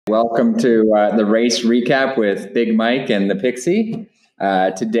Welcome to the race recap with Big Mike and the Pixie.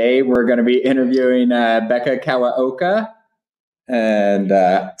 Today we're going to be interviewing Becca Kawaoka. And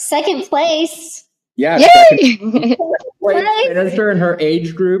second place. Yeah, yay! Second place finisher in her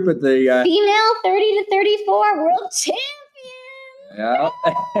age group at the female 30 to 34 world champion. Yeah.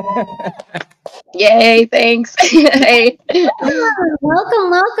 Yay, thanks. Hey.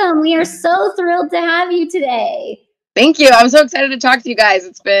 Welcome. We are so thrilled to have you today. Thank you. I'm so excited to talk to you guys.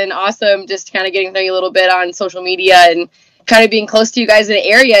 It's been awesome just kind of getting to know you a little bit on social media and kind of being close to you guys in the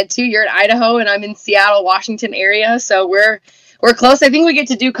area too. You're in Idaho and I'm in Seattle, Washington area. So we're close. I think we get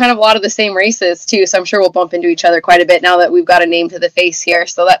to do kind of a lot of the same races too. So I'm sure we'll bump into each other quite a bit now that we've got a name to the face here.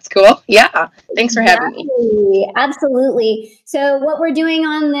 So that's cool. Yeah. Thanks for having me. Absolutely. So what we're doing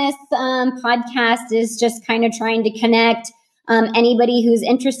on this podcast is just kind of trying to connect anybody who's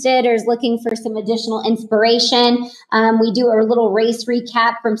interested or is looking for some additional inspiration. We do a little race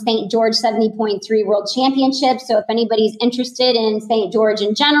recap from St. George 70.3 World Championship. So if anybody's interested in St. George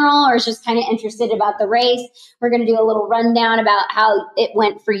in general or is just kind of interested about the race, we're going to do a little rundown about how it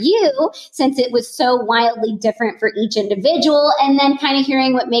went for you since it was so wildly different for each individual, and then kind of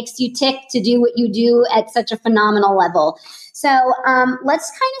hearing what makes you tick to do what you do at such a phenomenal level. So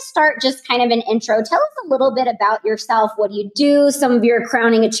let's kind of start just kind of an intro. Tell us a little bit about yourself, what you do, some of your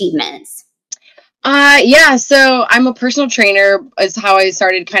crowning achievements. Yeah, so I'm a personal trainer is how I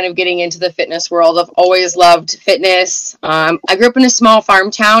started kind of getting into the fitness world. I've always loved fitness. I grew up in a small farm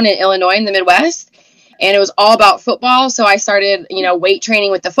town in Illinois in the Midwest, and it was all about football. So I started, weight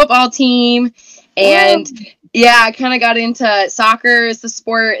training with the football team, and yeah, I kind of got into soccer as the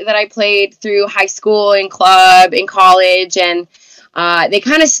sport that I played through high school and club and college. And they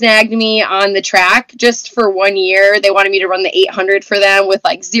kind of snagged me on the track just for 1 year. They wanted me to run the 800 for them with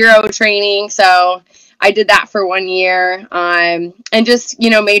like zero training. So I did that for 1 year and just,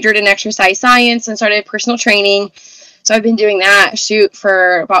 majored in exercise science and started personal training. So I've been doing that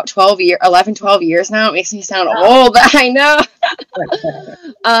for about 11, 12 years now. It makes me sound old, I know.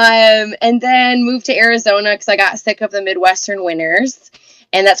 And then moved to Arizona because I got sick of the Midwestern winters.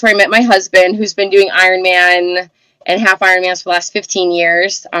 And that's where I met my husband, who's been doing Ironman and half Ironmans for the last 15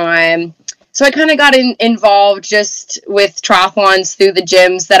 years. So I kind of got involved just with triathlons through the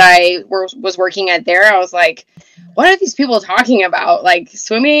gyms that I was working at there. I was like, what are these people talking about? Like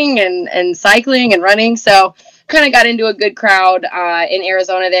swimming and cycling and running. So kind of got into a good crowd in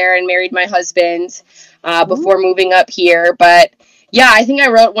Arizona there and married my husband before moving up here. But yeah, I think I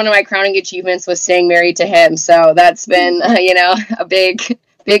wrote one of my crowning achievements was staying married to him. So that's been, a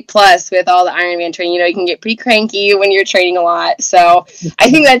big plus with all the Ironman training. You can get pretty cranky when you're training a lot. So I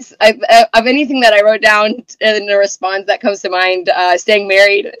think that's of anything that I wrote down in the response that comes to mind, staying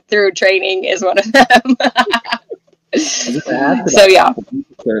married through training is one of them. So yeah.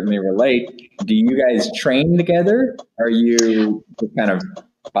 Certainly relate. Do you guys train together? Are you kind of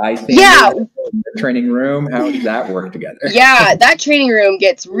bystanders in the training room? How does that work together? Yeah, that training room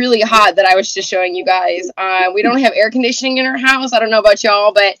gets really hot that I was just showing you guys. We don't have air conditioning in our house. I don't know about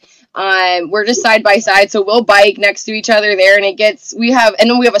y'all, but we're just side by side. So we'll bike next to each other there, and we have a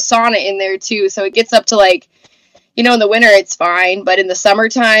sauna in there too. So it gets up to like, in the winter, it's fine. But in the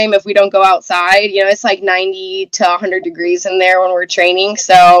summertime, if we don't go outside, it's like 90 to 100 degrees in there when we're training.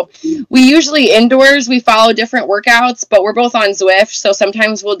 So we usually indoors, we follow different workouts, but we're both on Zwift. So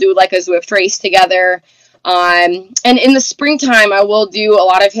sometimes we'll do like a Zwift race together. And in the springtime, I will do a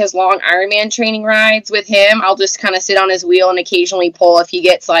lot of his long Ironman training rides with him. I'll just kind of sit on his wheel and occasionally pull if he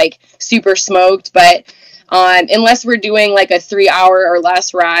gets like super smoked. But unless we're doing like a 3-hour or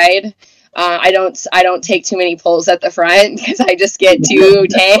less ride, I don't take too many pulls at the front because I just get too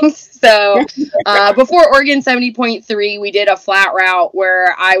tanked. So before Oregon 70.3, we did a flat route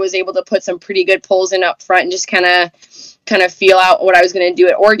where I was able to put some pretty good pulls in up front and just kind of feel out what I was going to do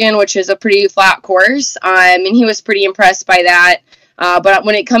at Oregon, which is a pretty flat course. And he was pretty impressed by that. But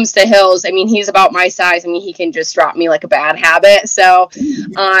when it comes to hills, he's about my size. He can just drop me like a bad habit. So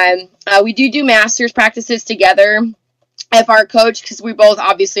we do masters practices together. If our coach, because we both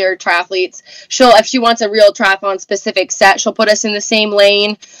obviously are triathletes, if she wants a real triathlon specific set, she'll put us in the same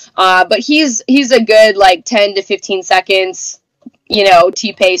lane. But he's a good like 10 to 15 seconds,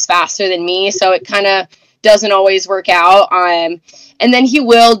 T-pace faster than me. So it kind of doesn't always work out. And then he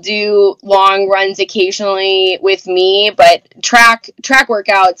will do long runs occasionally with me, but track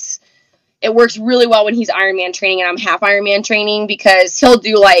workouts, it works really well when he's Ironman training and I'm half Ironman training because he'll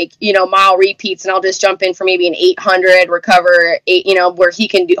do like, mile repeats and I'll just jump in for maybe an 800, recover, where he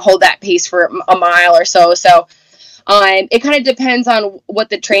can hold that pace for a mile or so. So It kind of depends on what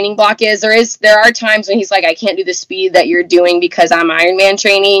the training block is. There are times when he's like, I can't do the speed that you're doing because I'm Ironman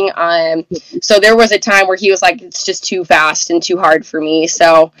training. So there was a time where he was like, it's just too fast and too hard for me.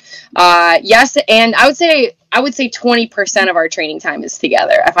 So, yes. And I would say 20% of our training time is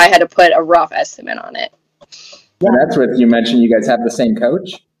together, if I had to put a rough estimate on it. Yeah, that's what you mentioned. You guys have the same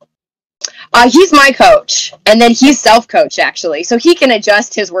coach? He's my coach, and then he's self-coach, actually. So he can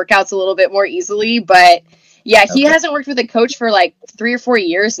adjust his workouts a little bit more easily. But yeah, he hasn't worked with a coach for like 3 or 4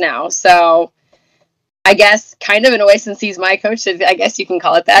 years now. So I guess kind of in a way, since he's my coach, I guess you can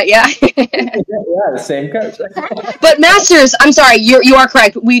call it that. Yeah. Yeah, the same coach. But masters, I'm sorry, you are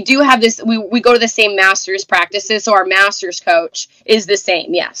correct. We do have this, we go to the same masters practices. So our masters coach is the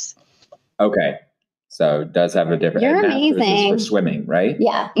same. Yes. Okay. So it does have a different. You're amazing. For swimming, right?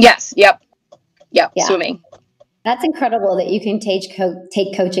 Yeah. Yes. Yep. Yeah. Swimming. That's incredible that you can take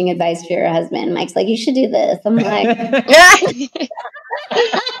coaching advice for your husband. Mike's like, you should do this. I'm like,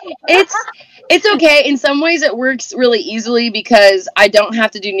 it's okay. In some ways it works really easily because I don't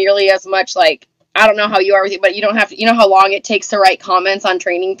have to do nearly as much. Like, I don't know how you are with it, but you don't have to, you know how long it takes to write comments on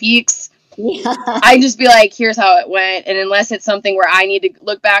Training Peaks? Yeah. I just be like, here's how it went. And unless it's something where I need to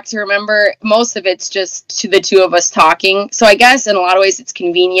look back to remember, most of it's just to the two of us talking. So I guess in a lot of ways it's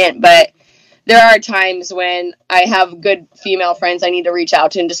convenient, but there are times when I have good female friends I need to reach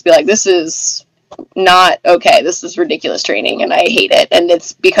out to and just be like, this is not okay. This is ridiculous training and I hate it. And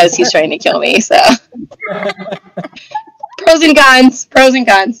it's because he's trying to kill me. So pros and cons.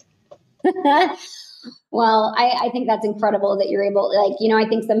 Well, I think that's incredible that you're able, like, you know, I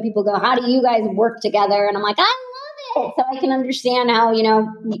think some people go, how do you guys work together? And I'm like, I love it. So I can understand how, you know,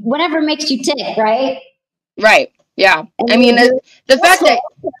 whatever makes you tick, right? Right. Yeah. And I mean, the fact that,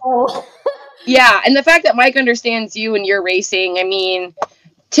 yeah. And the fact that Mike understands you and your racing, I mean,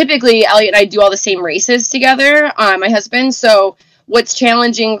 typically Elliot and I do all the same races together, my husband. So what's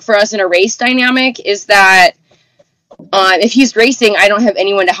challenging for us in a race dynamic is that if he's racing, I don't have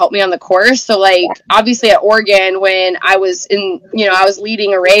anyone to help me on the course. So like, obviously at Oregon, when I was I was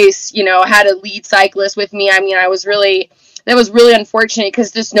leading a race, you know, had a lead cyclist with me. I mean, that was really unfortunate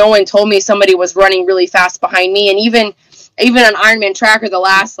because just no one told me somebody was running really fast behind me. And even on Ironman Tracker, the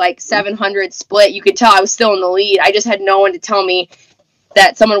last like 700 split, you could tell I was still in the lead. I just had no one to tell me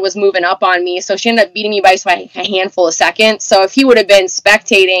that someone was moving up on me. So she ended up beating me by a handful of seconds. So if he would have been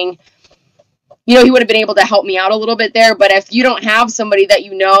spectating, you know, he would have been able to help me out a little bit there. But if you don't have somebody that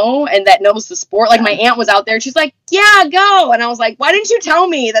you know and that knows the sport, like my aunt was out there, she's like, yeah, go. And I was like, why didn't you tell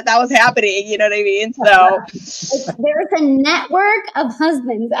me that was happening? You know what I mean? So there's a network of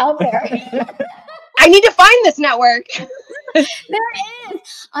husbands out there. I need to find this network. There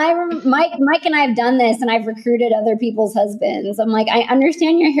is. Mike and I have done this, and I've recruited other people's husbands. I'm like, I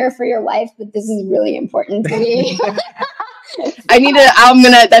understand you're here for your wife, but this is really important to me.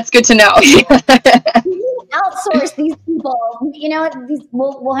 That's good to know. Outsource these people. You know,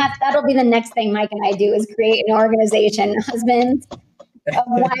 that'll be the next thing Mike and I do is create an organization, husbands of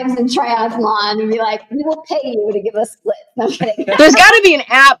wives in triathlon, and be like, we will pay you to give us splits. No kidding. There's got to be an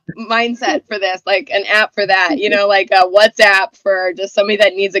app mindset for this, like an app for that, you know, like a WhatsApp for just somebody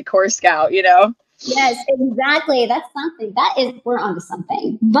that needs a course scout, you know? Yes, exactly. That's something. We're onto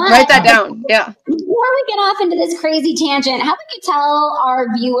something. But write that down. Yeah. Before we get off into this crazy tangent, how about you tell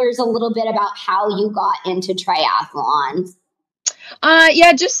our viewers a little bit about how you got into triathlons?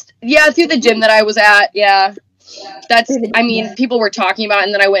 Through the gym that I was at. Yeah. People were talking about it,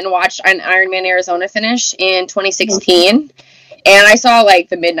 and then I went and watched an Ironman Arizona finish in 2016, and I saw like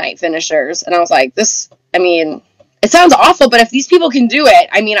the midnight finishers, and I was like, it sounds awful, but if these people can do it,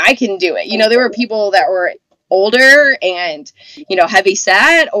 I mean, I can do it. You know, there were people that were older and, you know, heavy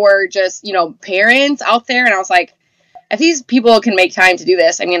set or just, you know, parents out there, and I was like, if these people can make time to do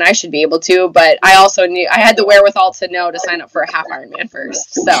this, I mean, I should be able to, but I also knew I had the wherewithal to know to sign up for a half Ironman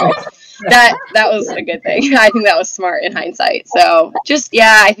first. So that was a good thing. I think that was smart in hindsight. So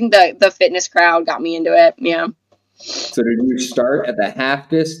I think the fitness crowd got me into it. Yeah. So did you start at the half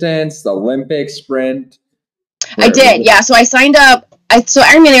distance, the Olympic sprint? I did. Yeah. So I signed up. So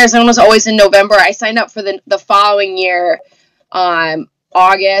Ironman Arizona was always in November. I signed up for the following year.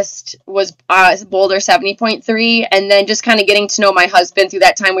 August was Boulder 70.3, and then just kind of getting to know my husband through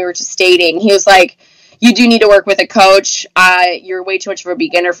that time. We were just dating. He was like, you do need to work with a coach. You're way too much of a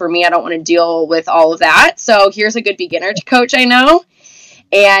beginner for me. I don't want to deal with all of that. So here's a good beginner coach I know.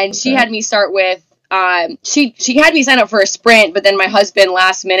 And she had me start with, she had me sign up for a sprint, but then my husband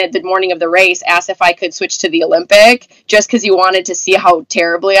last minute, the morning of the race, asked if I could switch to the Olympic just because he wanted to see how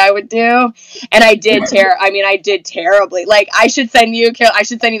terribly I would do. And I did I did terribly. Like, I should send you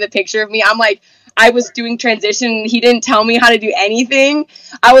the picture of me. I'm like, I was doing transition. He didn't tell me how to do anything.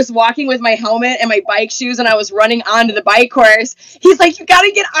 I was walking with my helmet and my bike shoes, and I was running onto the bike course. He's like, you got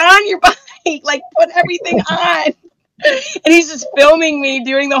to get on your bike, like put everything on. And he's just filming me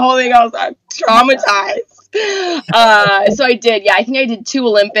doing the whole thing. I was like, traumatized. So I did. Yeah, I think I did 2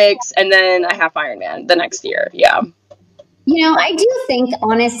 Olympics and then a half Ironman the next year. Yeah. You know, I do think,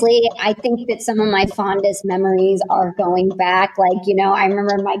 honestly, I think that some of my fondest memories are going back. Like, you know, I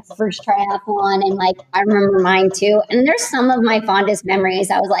remember my first triathlon and like, I remember mine too. And there's some of my fondest memories.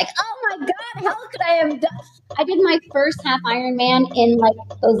 I was like, oh my God, how could I have done? I did my first half Ironman in like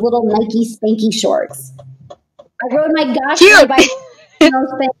those little Nike Spanky shorts. I rode my gosh bike.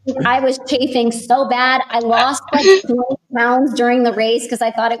 I was chafing so bad. I lost like 20 pounds during the race because I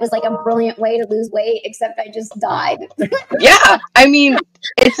thought it was like a brilliant way to lose weight, except I just died. Yeah. I mean,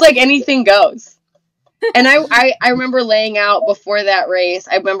 it's like anything goes. And I remember laying out before that race,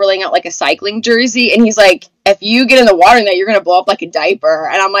 I remember laying out like a cycling jersey. And he's like, if you get in the water now, you're going to blow up like a diaper.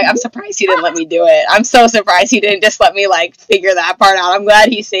 And I'm like, I'm surprised he didn't let me do it. I'm so surprised he didn't just let me like figure that part out. I'm glad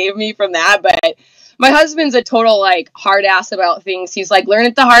he saved me from that. But my husband's a total like hard ass about things. He's like, learn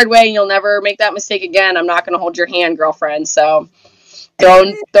it the hard way and you'll never make that mistake again. I'm not going to hold your hand, girlfriend. So throw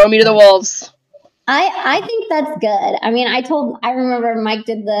me to the wolves. I think that's good. I mean, I remember Mike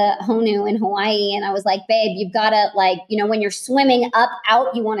did the Honu in Hawaii and I was like, babe, you've got to like, you know, when you're swimming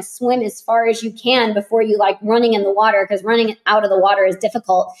out, you want to swim as far as you can before you like running in the water, because running out of the water is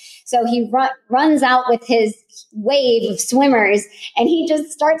difficult. So he runs out with his wave of swimmers and he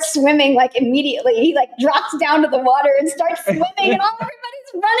just starts swimming like immediately. He like drops down to the water and starts swimming and all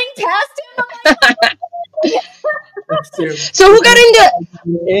everybody's running past him. So who got into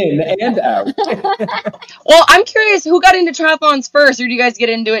in and out? Well, I'm curious, who got into triathlons first, or do you guys get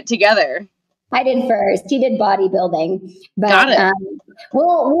into it together? I did first. He did bodybuilding, but got it.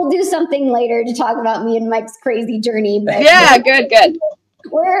 We'll do something later to talk about me and Mike's crazy journey. But yeah, good.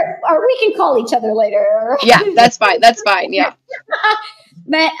 Or we can call each other later. Yeah, that's fine. Yeah.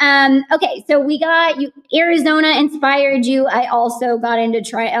 But okay, so we got you. Arizona inspired you. I also got into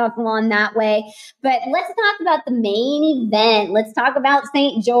triathlon that way. But let's talk about the main event. Let's talk about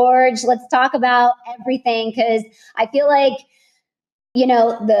St. George. Let's talk about everything, because I feel like, you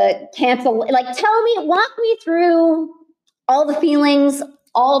know, the cancel. Like, walk me through all the feelings,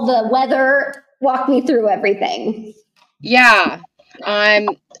 all the weather. Walk me through everything. Yeah. I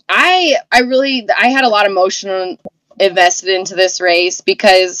had a lot of emotion invested into this race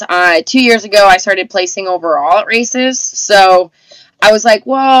because 2 years ago I started placing overall at races. So I was like,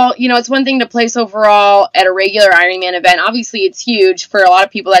 well, you know, it's one thing to place overall at a regular Ironman event. Obviously it's huge for a lot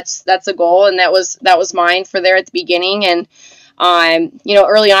of people. That's a goal. And that was mine for there at the beginning. And you know,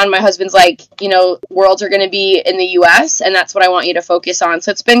 early on, my husband's like, you know, worlds are going to be in the US and that's what I want you to focus on.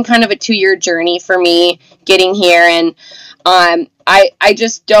 So it's been kind of a 2-year journey for me getting here. And I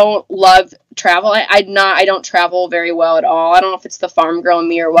just don't love travel. I don't travel very well at all. I don't know if it's the farm girl in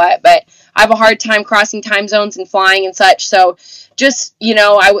me or what, but I have a hard time crossing time zones and flying and such. So just, you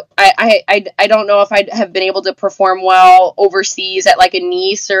know, I don't know if I'd have been able to perform well overseas at like a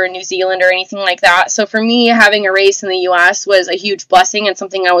Nice or a New Zealand or anything like that. So for me, having a race in the US was a huge blessing and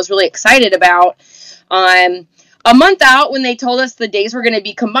something I was really excited about. A month out, when they told us the days were going to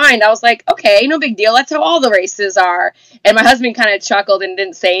be combined, I was like, okay, no big deal. That's how all the races are. And my husband kind of chuckled and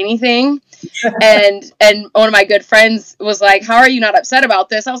didn't say anything. and one of my good friends was like, how are you not upset about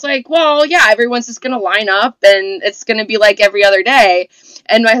this? I was like, well, yeah, everyone's just going to line up and it's going to be like every other day.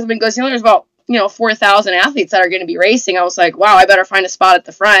 And my husband goes, you know, there's about, you know, 4,000 athletes that are going to be racing. I was like, wow, I better find a spot at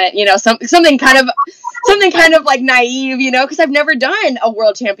the front, you know, something kind of like naive, you know, because I've never done a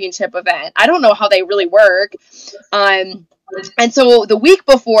world championship event. I don't know how they really work. And so the week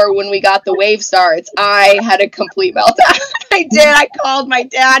before when we got the wave starts, I had a complete meltdown. I called my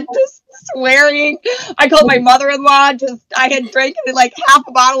dad just swearing. I called my mother-in-law. I had drank like half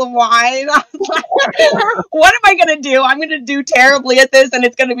a bottle of wine. I was like, what am I going to do? I'm going to do terribly at this and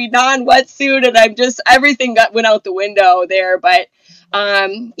it's going to be non-wetsuit. And everything went out the window there. But,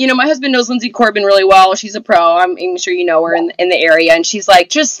 you know, my husband knows Lindsay Corbin really well. She's a pro. I'm sure you know her in the area. And she's like,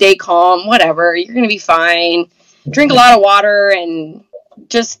 just stay calm, whatever. You're going to be fine. Drink a lot of water and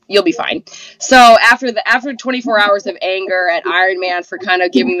you'll be fine. So after 24 hours of anger at Ironman for kind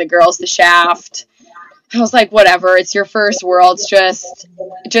of giving the girls the shaft, I was like, whatever, it's your first Worlds, just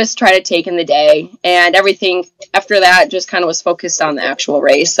try to take in the day. And everything after that just kind of was focused on the actual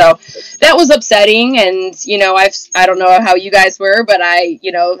race. So that was upsetting. And, you know, I don't know how you guys were, but I,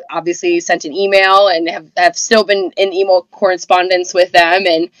 you know, obviously sent an email and have still been in email correspondence with them.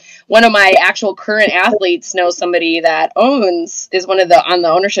 And one of my actual current athletes knows somebody that is one of the, on the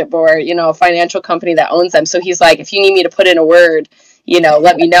ownership board, you know, a financial company that owns them. So he's like, if you need me to put in a word, you know,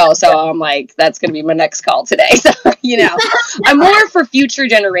 let me know. So I'm like, that's going to be my next call today. So, you know, I'm more for future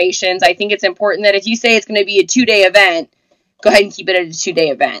generations. I think it's important that if you say it's going to be a 2-day event, go ahead and keep it at a 2-day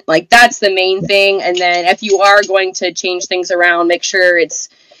event. Like, that's the main thing. And then if you are going to change things around, make sure it's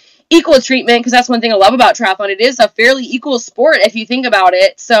equal treatment, because that's one thing I love about triathlon. It is a fairly equal sport if you think about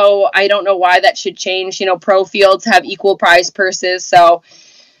it. So I don't know why that should change. You know, pro fields have equal prize purses. So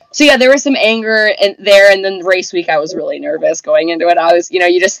yeah, there was some anger there, and then race week, I was really nervous going into it. I was, you know,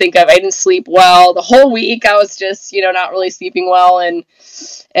 you just think of, I didn't sleep well the whole week. I was just, you know, not really sleeping well, and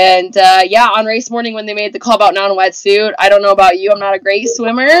yeah, on race morning when they made the call about non-wetsuit, I don't know about you, I'm not a great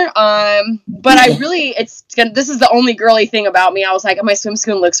swimmer, but I really, this is the only girly thing about me. I was like, oh, my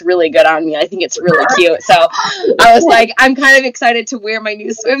swimsuit looks really good on me. I think it's really cute. So I was like, I'm kind of excited to wear my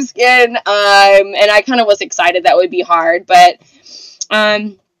new swimskin, and I kind of was excited that would be hard, but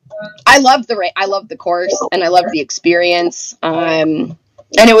I loved the course, and I loved the experience. And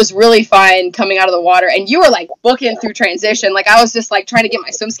it was really fun coming out of the water, and you were like booking through transition. Like, I was just like trying to get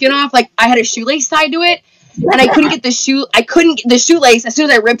my swim skin off. Like, I had a shoelace tied to it, and I couldn't get the shoelace. As soon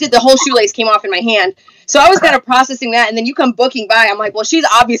as I ripped it, the whole shoelace came off in my hand. So I was kind of processing that, and then you come booking by. I'm like, well, she's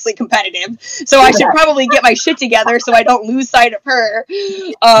obviously competitive, so I should probably get my shit together so I don't lose sight of her.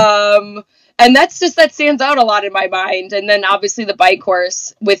 And that stands out a lot in my mind. And then obviously the bike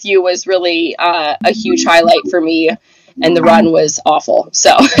course with you was really a huge highlight for me. And the run was awful.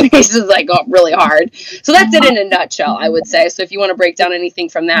 So this is like really hard. So that's it in a nutshell, I would say. So if you want to break down anything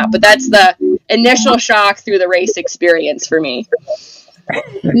from that, but that's the initial shock through the race experience for me.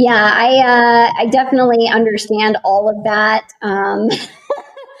 Yeah, I definitely understand all of that.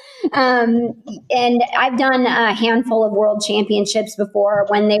 And I've done a handful of world championships before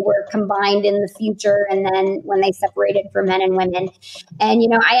when they were combined in the future, and then when they separated for men and women. And, you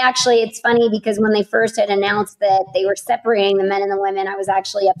know, it's funny because when they first had announced that they were separating the men and the women, I was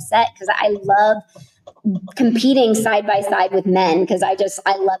actually upset because I love competing side by side with men, because I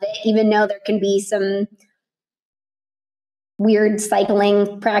love it, even though there can be some weird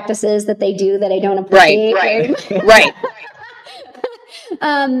cycling practices that they do that I don't appreciate. Right.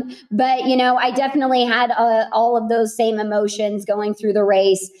 But, you know, I definitely had all of those same emotions going through the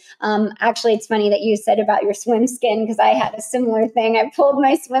race. Actually, it's funny that you said about your swim skin, because I had a similar thing. I pulled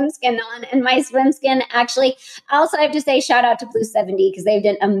my swim skin on, and my swim skin actually, I also have to say shout out to Blue 70, because they've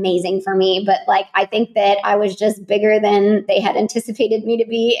done amazing for me. But like, I think that I was just bigger than they had anticipated me to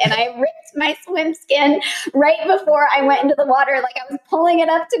be. And I ripped my swim skin right before I went into the water. Like, I was pulling it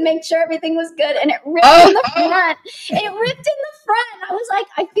up to make sure everything was good, and it ripped in the front. It ripped in the front. I was like,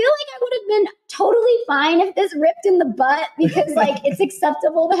 I feel like I would have been totally fine if this ripped in the butt, because like it's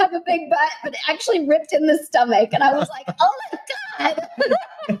acceptable to have a big butt, but it actually ripped in the stomach. And I was like, oh my God.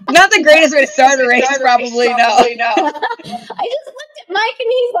 Not the greatest way to start a race, probably. No. I just looked at Mike, and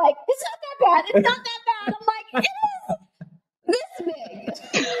he's like, it's not that bad. It's not that bad. I'm like, it is this big.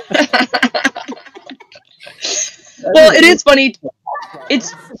 Well, it is funny.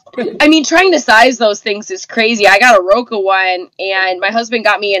 Trying to size those things is crazy. I got a Roka one, and my husband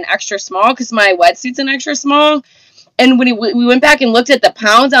got me an extra small because my wetsuit's an extra small. And when we went back and looked at the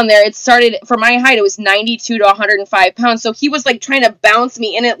pounds on there, it started, for my height, it was 92 to 105 pounds. So he was like trying to bounce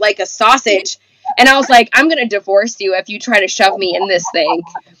me in it like a sausage. And I was like, I'm going to divorce you if you try to shove me in this thing.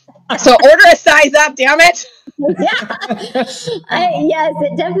 So order a size up, damn it. Yes,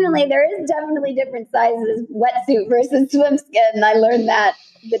 there is definitely different sizes, wetsuit versus swim skin. I learned that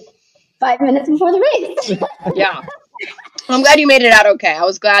 5 minutes before the race. Yeah. I'm glad you made it out okay. I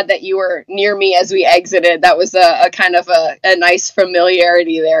was glad that you were near me as we exited. That was a kind of a nice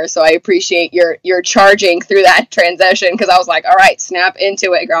familiarity there. So I appreciate your charging through that transition, because I was like, all right, snap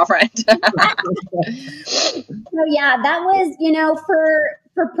into it, girlfriend. So yeah, that was, you know, for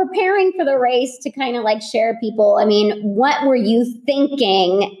preparing for the race, to kind of like share people. I mean, what were you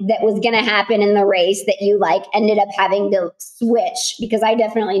thinking that was going to happen in the race that you like ended up having to switch? Because I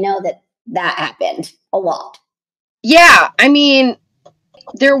definitely know that happened a lot. Yeah, I mean,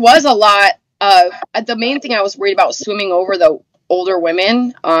 there was a lot of, the main thing I was worried about was swimming over the older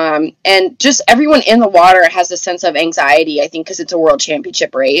women. And just everyone in the water has a sense of anxiety, I think, because it's a world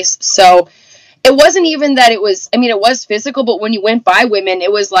championship race. So it wasn't even that it was, I mean, it was physical, but when you went by women,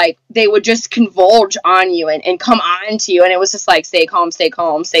 it was like they would just convulge on you and come on to you. And it was just like, stay calm, stay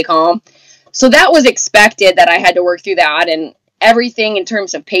calm, stay calm. So that was expected that I had to work through that. And everything in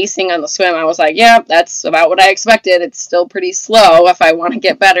terms of pacing on the swim, I was like, yeah, that's about what I expected. It's still pretty slow if I want to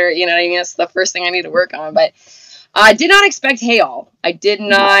get better. You know what I mean? That's the first thing I need to work on. But I did not expect hail. I did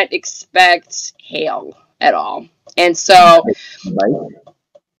not expect hail at all. And so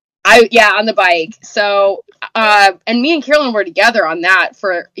on the bike. So, and me and Carolyn were together on that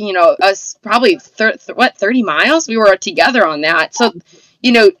for, you know, us probably 30 miles. We were together on that. So,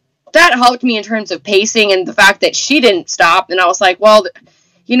 you know, that helped me in terms of pacing and the fact that she didn't stop. And I was like, well,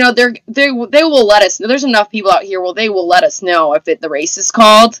 you know, they will let us know. There's enough people out here. Well, they will let us know if the race is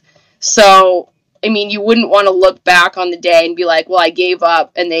called. So, I mean, you wouldn't want to look back on the day and be like, well, I gave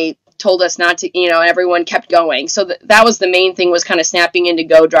up and they told us not to, you know, and everyone kept going. So that was the main thing, was kind of snapping into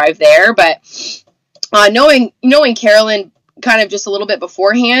go drive there. But knowing Carolyn kind of just a little bit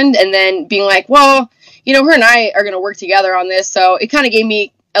beforehand, and then being like, well, you know, her and I are going to work together on this. So it kind of gave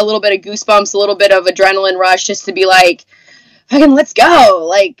me a little bit of goosebumps, a little bit of adrenaline rush, just to be like, fucking let's go.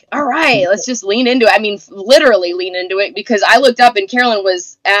 Like, all right, let's just lean into it. I mean, literally lean into it, because I looked up and Carolyn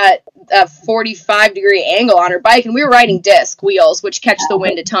was at a 45-degree angle on her bike, and we were riding disc wheels, which catch the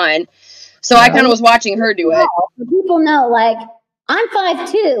wind a ton. So I kind of was watching her do it. People know, like, I'm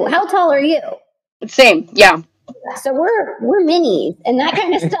 5'2". How tall are you? Same, yeah. So we're minis, and that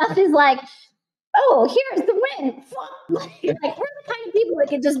kind of stuff is like, oh, here's the wind. Like, we're the kind of people that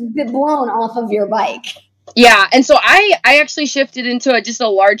can just be blown off of your bike. Yeah, and so I actually shifted into just a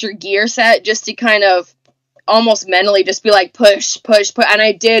larger gear set, just to kind of almost mentally just be like, push. And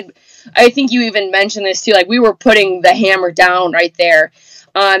I think you even mentioned this too, like we were putting the hammer down right there.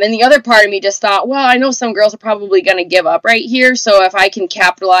 And the other part of me just thought, well, I know some girls are probably going to give up right here. So if I can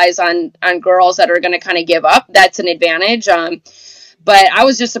capitalize on girls that are going to kind of give up, that's an advantage. But I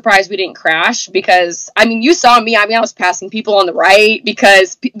was just surprised we didn't crash, because, I mean, you saw me. I mean, I was passing people on the right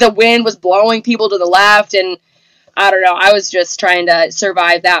because the wind was blowing people to the left. And I don't know. I was just trying to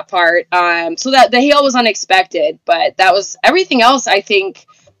survive that part. So that the hail was unexpected, but that was everything else. I think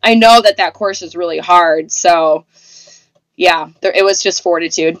I know that course is really hard. So yeah, it was just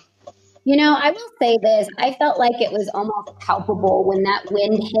fortitude. You know, I will say this. I felt like it was almost palpable when that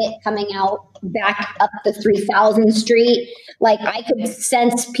wind hit coming out back up the 3000 Street. Like, I could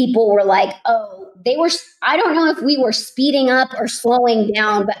sense people were like, oh, I don't know if we were speeding up or slowing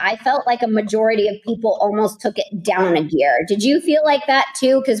down, but I felt like a majority of people almost took it down a gear. Did you feel like that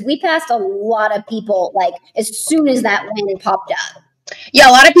too? Because we passed a lot of people, like, as soon as that wind popped up. Yeah,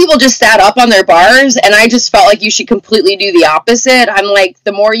 a lot of people just sat up on their bars, and I just felt like you should completely do the opposite. I'm like,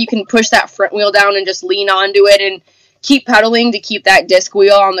 the more you can push that front wheel down and just lean onto it and keep pedaling to keep that disc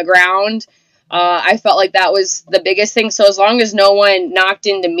wheel on the ground. I felt like that was the biggest thing. So as long as no one knocked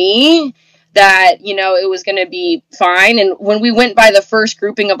into me, that, you know, it was going to be fine. And when we went by the first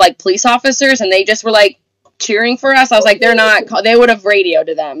grouping of like police officers and they just were like cheering for us, I was like, they would have radioed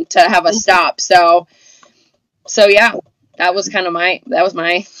to them to have us stop. So yeah. That was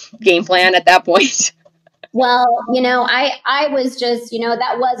my game plan at that point. Well, you know, I was just, you know,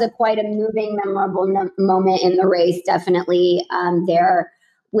 that was quite a moving, memorable moment in the race. Definitely there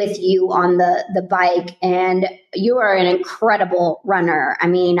with you on the bike, and you are an incredible runner. I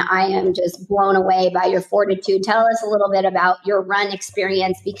mean, I am just blown away by your fortitude. Tell us a little bit about your run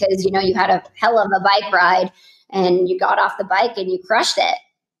experience, because, you know, you had a hell of a bike ride and you got off the bike and you crushed it.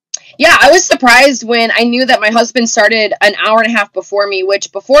 Yeah, I was surprised when I knew that my husband started an hour and a half before me,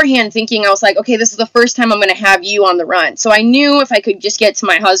 which beforehand thinking, I was like, okay, this is the first time I'm going to have you on the run. So I knew if I could just get to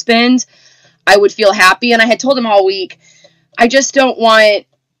my husband, I would feel happy. And I had told him all week, I just don't want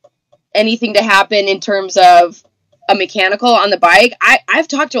anything to happen in terms of a mechanical on the bike. I've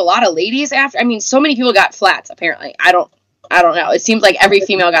talked to a lot of ladies after. I mean, so many people got flats, apparently. I don't know. It seems like every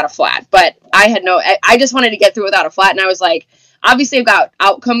female got a flat, but I just wanted to get through without a flat. And I was like, obviously I've got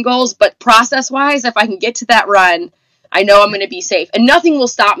outcome goals, but process wise, if I can get to that run, I know I'm going to be safe, and nothing will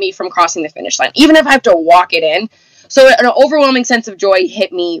stop me from crossing the finish line, even if I have to walk it in. So an overwhelming sense of joy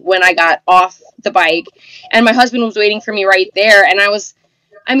hit me when I got off the bike, and my husband was waiting for me right there. And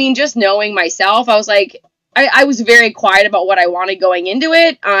just knowing myself, I was like, I was very quiet about what I wanted going into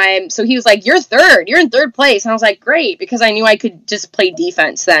it. So he was like, you're in third place. And I was like, great, because I knew I could just play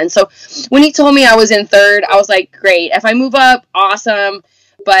defense then. So when he told me I was in third, I was like, great. If I move up, awesome.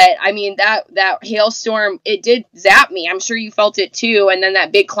 But I mean, that hailstorm, it did zap me. I'm sure you felt it too. And then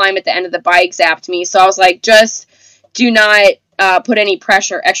that big climb at the end of the bike zapped me. So I was like, just do not put any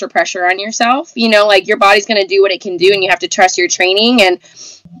extra pressure on yourself. You know, like your body's going to do what it can do and you have to trust your training. And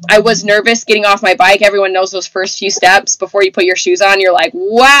I was nervous getting off my bike. Everyone knows those first few steps before you put your shoes on. You're like,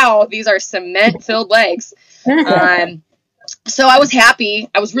 wow, these are cement filled legs. So I was happy.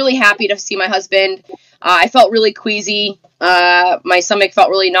 I was really happy to see my husband. I felt really queasy. My stomach felt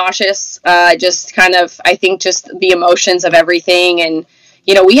really nauseous. Just kind of, I think just the emotions of everything. And,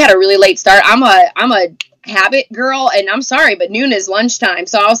 you know, we had a really late start. I'm a habit girl, and I'm sorry, but noon is lunchtime.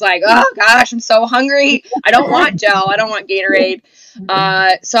 So I was like, oh gosh, I'm so hungry. I don't want gel. I don't want Gatorade.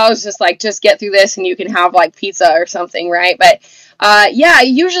 So I was just like, just get through this and you can have like pizza or something. Right. But, yeah, I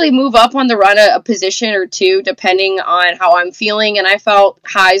usually move up on the run a position or two, depending on how I'm feeling. And I felt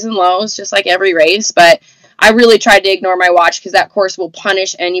highs and lows, just like every race, but I really tried to ignore my watch because that course will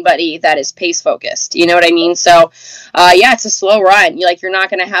punish anybody that is pace focused. You know what I mean? So, yeah, it's a slow run. You're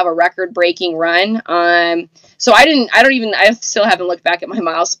not going to have a record breaking run. So I still haven't looked back at my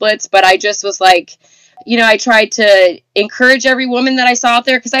mile splits, but I just was like, you know, I tried to encourage every woman that I saw out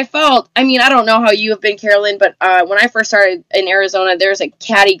there because I felt, I mean, I don't know how you have been, Carolyn, but when I first started in Arizona, there's a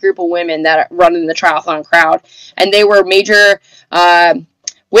catty group of women that run in the triathlon crowd, and they were major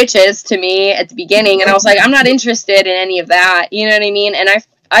witches to me at the beginning, and I was like, I'm not interested in any of that, you know what I mean? And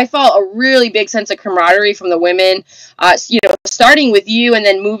I felt a really big sense of camaraderie from the women, you know, starting with you and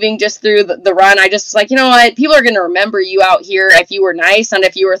then moving just through the run. I just was like, you know what, people are going to remember you out here if you were nice and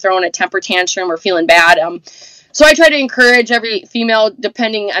if you were throwing a temper tantrum or feeling bad. So I tried to encourage every female,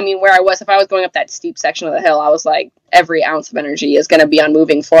 depending, I mean, where I was. If I was going up that steep section of the hill, I was like, every ounce of energy is going to be on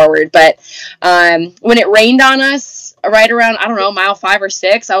moving forward. But when it rained on us right around, I don't know, mile 5 or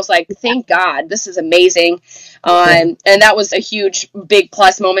 6, I was like, thank God, this is amazing. And that was a huge, big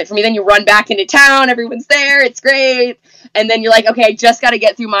plus moment for me. Then you run back into town, everyone's there, it's great. And then you're like, okay, I just got to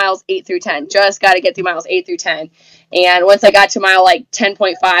get through miles 8 through 10. And once I got to mile like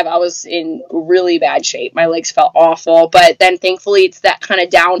 10.5, I was in really bad shape. My legs felt awful. But then thankfully it's that kind of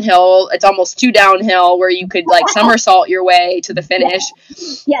downhill. It's almost too downhill where you could like somersault your way to the finish.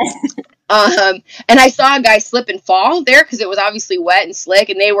 Yes. And I saw a guy slip and fall there because it was obviously wet and slick,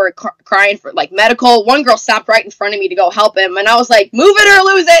 and they were crying for like medical. One girl stopped right in front of me to go help him, and I was like, move it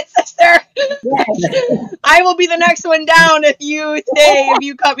or lose it, sister. Yes. I will be the next one down if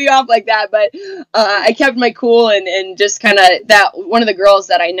you cut me off like that. But I kept my cool and just kind of that one of the girls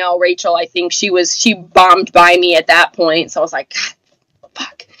that I know, Rachel, I think she bombed by me at that point. So I was like, God,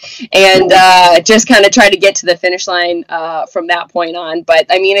 fuck. And just kind of try to get to the finish line from that point on. But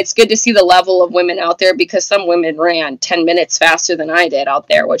I mean, it's good to see the level of women out there because some women ran 10 minutes faster than I did out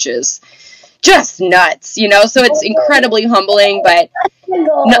there, which is just nuts, you know? So it's incredibly humbling, but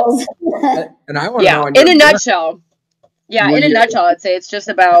and I want to know in a nutshell. Yeah, in a nutshell, I'd say it's just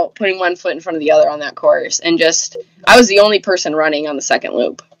about putting one foot in front of the other on that course. And just, I was the only person running on the second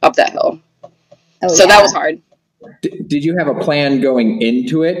loop up that hill. So that was hard. Did you have a plan going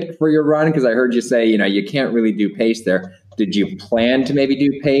into it for your run? Because I heard you say, you know, you can't really do pace there. Did you plan to maybe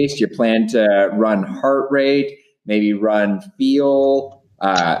do pace? You plan to run heart rate, maybe run feel,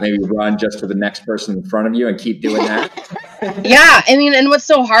 maybe run just to the next person in front of you and keep doing that? Yeah, I mean, and what's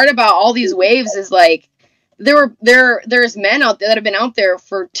so hard about all these waves is like, there's men out there that have been out there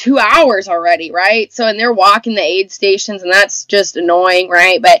for 2 hours already, right? So, and they're walking the aid stations, and that's just annoying,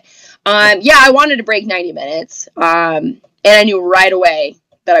 right? But yeah, I wanted to break 90 minutes. And I knew right away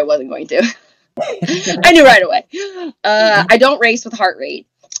that I wasn't going to. I knew right away. I don't race with heart rate.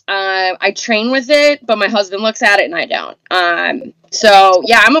 I train with it, but my husband looks at it and I don't. So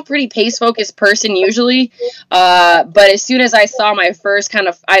yeah, I'm a pretty pace focused person usually. But as soon as I saw my first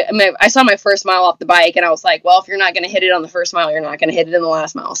I saw my first mile off the bike, and I was like, well, if you're not going to hit it on the first mile, you're not going to hit it in the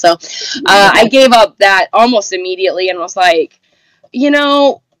last mile. So, I gave up that almost immediately and was like, you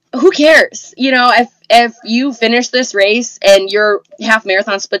know, who cares? You know, if you finish this race and your half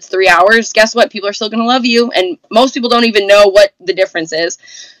marathon splits 3 hours, guess what? People are still going to love you. And most people don't even know what the difference is.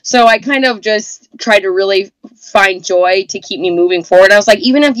 So I kind of just tried to really find joy to keep me moving forward. I was like,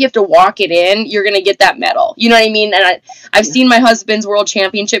 even if you have to walk it in, you're going to get that medal. You know what I mean? And I've seen my husband's world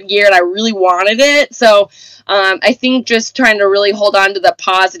championship gear and I really wanted it. So I think just trying to really hold on to the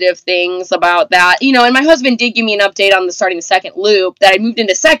positive things about that, you know, and my husband did give me an update on starting the second loop that I moved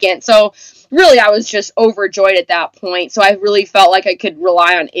into second. So really, I was just overjoyed at that point. So I really felt like I could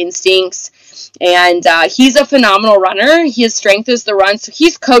rely on instincts. And he's a phenomenal runner. His strength is the run. So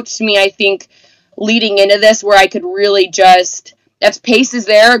he's coached me, I think, leading into this where I could really just, that's pace is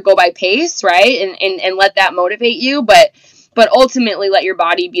there, go by pace, right? And let that motivate you. But ultimately let your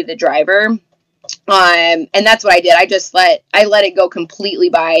body be the driver. And that's what I did. I let it go completely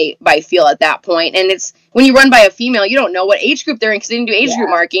by feel at that point. And it's when you run by a female, you don't know what age group they're in because they didn't do age group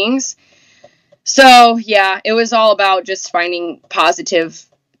markings. So yeah, it was all about just finding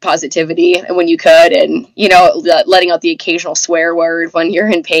positivity when you could, and letting out the occasional swear word when you're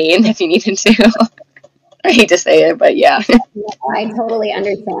in pain if you needed to. I hate to say it, but yeah. I totally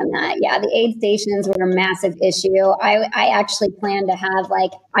understand that. Yeah, the aid stations were a massive issue. I actually planned to have,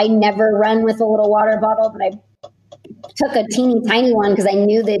 I never run with a little water bottle, but I took a teeny tiny one because I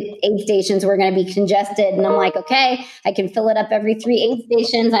knew that aid stations were going to be congested. And I'm like, okay, I can fill it up every 3 aid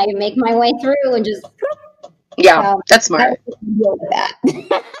stations. I can make my way through and just. Yeah, that's smart. Deal with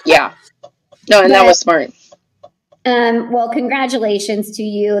that. Yeah. No, and that was smart. Well, congratulations to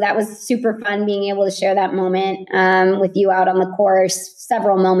you. That was super fun being able to share that moment with you out on the course,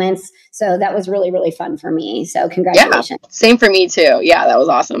 several moments. So that was really, really fun for me. So congratulations. Yeah, same for me too. Yeah, that was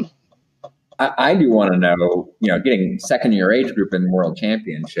awesome. I do want to know, getting second in your age group in the world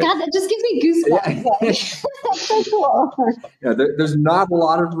championship. God, that just gives me goosebumps. Yeah. That's so cool. There's not a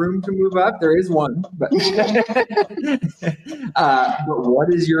lot of room to move up. There is one, but but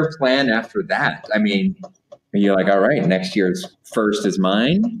what is your plan after that? I mean, are you like, all right, next year's first is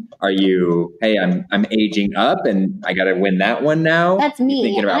mine? Are you, hey, I'm aging up and I got to win that one now? That's me.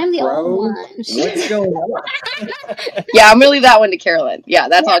 Thinking about I'm the pro? old one. What's going on? Yeah, I'm going to leave that one to Carolyn. Yeah,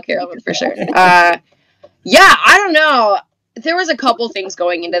 that's all Carolyn for sure. Yeah, I don't know. There was a couple things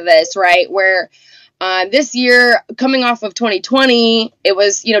going into this, right, where this year, coming off of 2020, it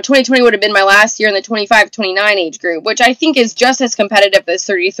was, 2020 would have been my last year in the 25-29 age group, which I think is just as competitive as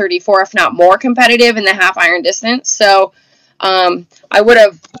 30-34, if not more competitive in the half iron distance. So I would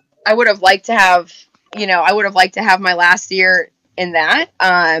have liked to have, my last year in that.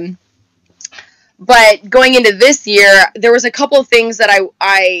 But going into this year, there was a couple of things that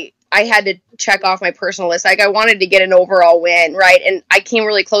I had to check off my personal list. Like I wanted to get an overall win, right? And I came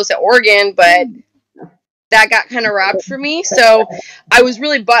really close at Oregon, but that got kind of robbed for me. So I was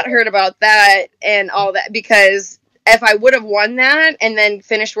really butthurt about that and all that, because if I would have won that and then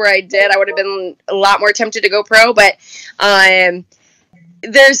finished where I did, I would have been a lot more tempted to go pro. But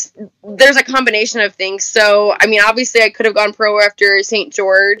there's a combination of things. So, I mean, obviously I could have gone pro after St.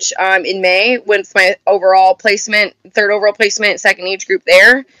 George in May with my overall placement, third overall placement, second age group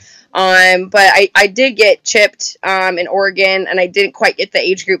there. But I did get chipped in Oregon, and I didn't quite get the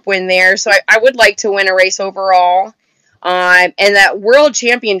age group win there. So I would like to win a race overall. And that world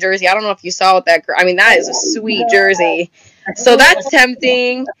champion jersey, I don't know if you saw what that, I mean, that is a sweet jersey. So that's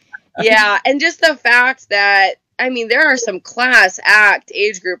tempting. Yeah. And just the fact that, I mean, there are some class act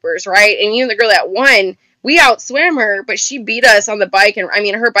age groupers, right? And even the girl that won, we outswam her, but she beat us on the bike. And I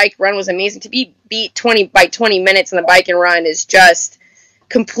mean, her bike run was amazing. To be beat 20 minutes in the bike and run is just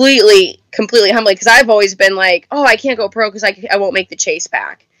completely humbling, because I've always been like, oh, I can't go pro because I won't make the chase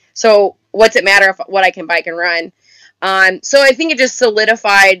pack. So what's it matter what I can bike and run? So I think it just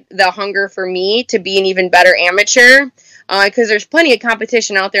solidified the hunger for me to be an even better amateur, because there's plenty of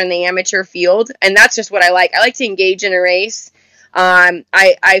competition out there in the amateur field, and that's just what I like. I like to engage in a race.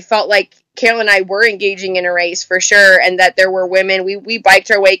 I felt like Carolyn and I were engaging in a race for sure, and that there were women. We biked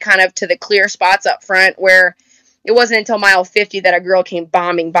our way kind of to the clear spots up front, where it wasn't until mile 50 that a girl came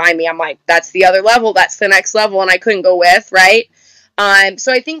bombing by me. I'm like, that's the other level. That's the next level. And I couldn't go with, right?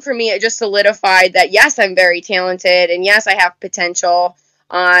 So I think for me, it just solidified that, yes, I'm very talented. And yes, I have potential.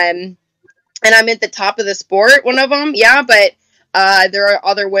 And I'm at the top of the sport, one of them. Yeah, but there are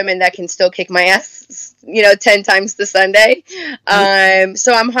other women that can still kick my ass, 10 times the Sunday.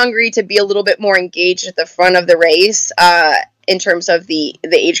 So I'm hungry to be a little bit more engaged at the front of the race in terms of the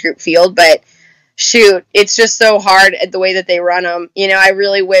age group field. But shoot, it's just so hard at the way that they run them. I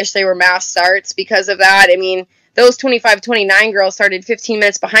really wish they were mass starts because of that. I mean, those 25-29 girls started 15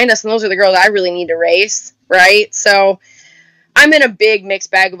 minutes behind us, and those are the girls I really need to race, right? So I'm in a big mixed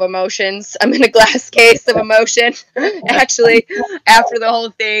bag of emotions. I'm in a glass case of emotion, actually, after the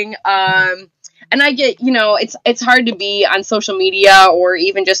whole thing. And I get, it's hard to be on social media or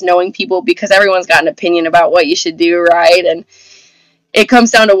even just knowing people, because everyone's got an opinion about what you should do, right? And it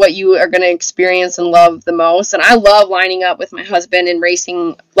comes down to what you are going to experience and love the most. And I love lining up with my husband and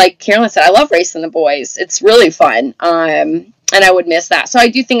racing. Like Carolyn said, I love racing the boys. It's really fun. And I would miss that. So I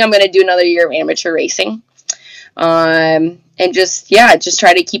do think I'm going to do another year of amateur racing. And just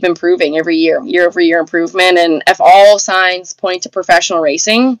try to keep improving every year over year improvement. And if all signs point to professional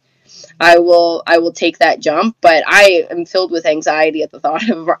racing, I will take that jump. But I am filled with anxiety at the thought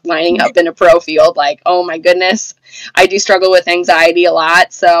of lining up in a pro field. Like, oh my goodness, I do struggle with anxiety a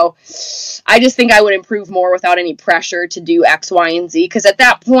lot. So I just think I would improve more without any pressure to do X, Y, and Z. Because at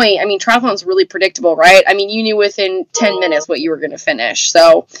that point, I mean, triathlon's really predictable, right? I mean, you knew within 10 minutes what you were going to finish.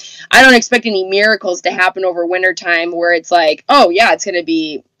 So I don't expect any miracles to happen over wintertime where it's like, oh yeah, it's going to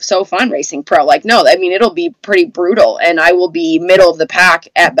be so fun racing pro. Like, no, I mean, it'll be pretty brutal and I will be middle of the pack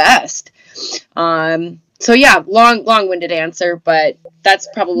at best. So yeah, long-winded answer, but that's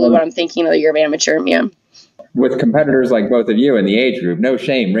probably what I'm thinking of the year of amateur. Yeah. With competitors like both of you in the age group, no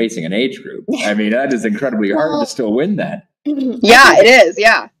shame racing an age group. I mean, that is incredibly hard to still win that. Yeah, it is.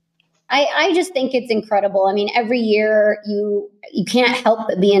 Yeah. I just think it's incredible. I mean, every year you can't help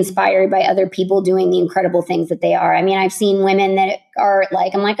but be inspired by other people doing the incredible things that they are. I mean, I've seen women that are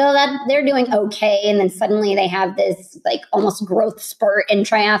like, I'm like, oh, that they're doing okay. And then suddenly they have this like almost growth spurt in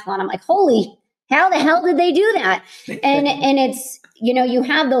triathlon. I'm like, holy, how the hell did they do that? And it's, you know, you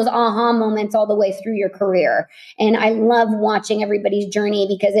have those aha moments all the way through your career. And I love watching everybody's journey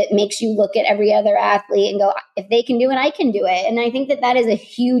because it makes you look at every other athlete and go, if they can do it, I can do it. And I think that that is a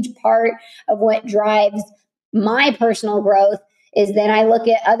huge part of what drives my personal growth is that I look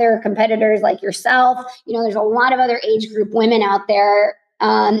at other competitors like yourself. You know, there's a lot of other age group women out there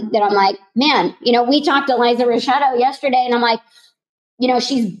that I'm like, man, you know, we talked to Liza Ricciotto yesterday and I'm like, you know,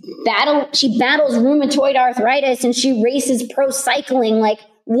 she battles rheumatoid arthritis and she races pro cycling. Like,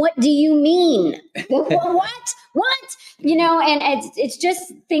 what do you mean? What? You know, and it's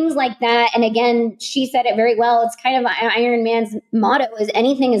just things like that. And again, she said it very well. It's kind of Ironman's motto is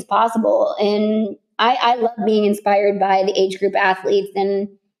anything is possible. And I love being inspired by the age group athletes. And,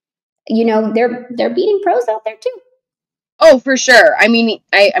 you know, they're beating pros out there too. Oh, for sure. I mean,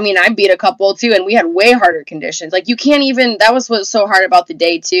 I beat a couple too, and we had way harder conditions. Like you can't even, that was what's so hard about the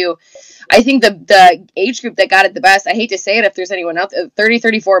day too. I think the age group that got it the best, I hate to say it if there's anyone else, 30,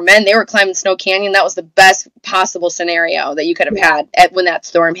 34 men, they were climbing Snow Canyon. That was the best possible scenario that you could have had when that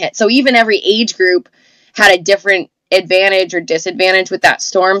storm hit. So even every age group had a different advantage or disadvantage with that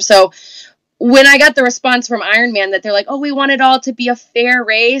storm. So when I got the response from Ironman that they're like, oh, we want it all to be a fair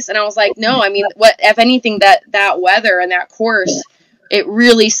race. And I was like, no, I mean, what, if anything, that weather and that course, it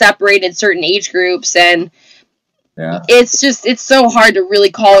really separated certain age groups. And it's so hard to really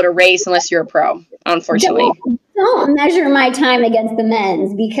call it a race unless you're a pro, unfortunately. Don't measure my time against the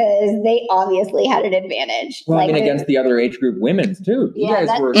men's because they obviously had an advantage. Well, like, I mean, against the other age group women's too. You guys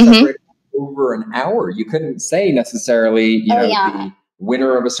were Mm-hmm. separated over an hour. You couldn't say necessarily, you know, the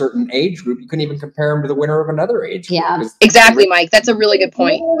winner of a certain age group. You couldn't even compare them to the winner of another age group. Yeah, exactly, Mike. That's a really good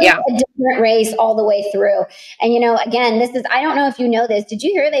point. Yeah. A different race all the way through. And, you know, again, this is, I don't know if you know this. Did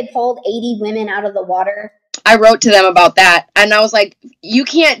you hear they pulled 80 women out of the water? I wrote to them about that. And I was like, you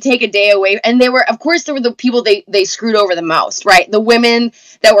can't take a day away. And they were, of course, there were the people they screwed over the most, right? The women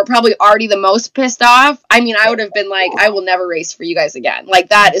that were probably already the most pissed off. I mean, I would have been like, I will never race for you guys again. Like,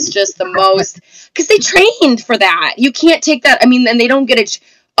 that is just the most, because they trained for that. You can't take that. I mean, and they don't get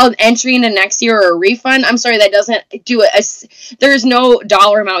an entry into next year or a refund. I'm sorry, that doesn't do it. There's no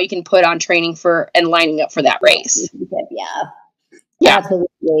dollar amount you can put on training for and lining up for that race. Yeah,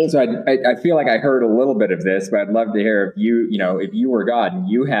 absolutely. So I feel like I heard a little bit of this, but I'd love to hear if you were God and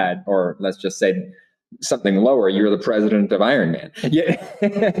you had, or let's just say something lower, you're the president of Ironman,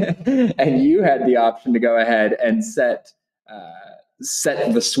 and you had the option to go ahead and set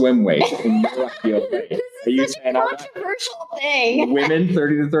the swim weight in your ideal way. Are you saying controversial thing? Women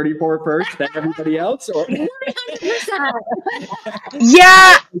 30 to 34 first, then everybody else, or 100%.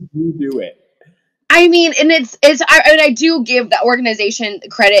 Yeah, you do it. I mean, and I do give that organization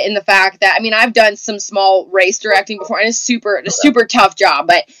credit in the fact that, I mean, I've done some small race directing before, and it's a super tough job,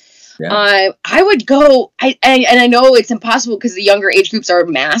 but I would go, and I know it's impossible because the younger age groups are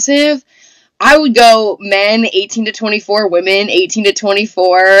massive. I would go men 18 to 24, women 18 to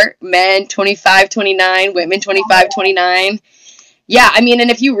 24, men 25, 29, women 25, 29. Yeah, I mean,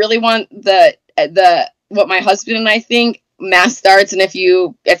 and if you really want the what my husband and I think, mass starts, and if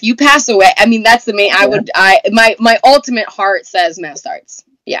you pass away, I mean, that's the main, my ultimate heart says mass starts.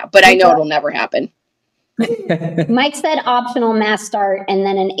 Yeah, but I know it'll never happen. Mike said optional mass start and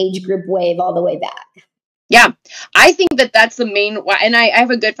then an age group wave all the way back. Yeah, I think that's the main, and I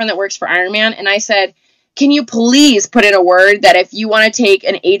have a good friend that works for Ironman, and I said, can you please put in a word that if you want to take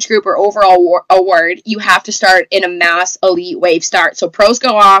an age group or overall award, you have to start in a mass elite wave start. So pros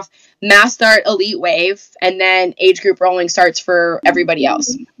go off, mass start, elite wave, and then age group rolling starts for everybody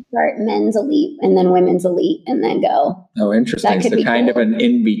else. Start men's elite and then women's elite and then go. Oh, interesting. So kind of an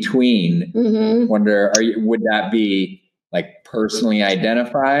in-between. Mm-hmm. Would that be like personally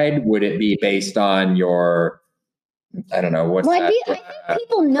identified? Would it be based on your, I don't know, what's that? I think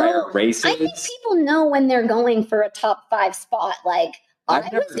people know. Races? I think people know when they're going for a top 5 spot. Like I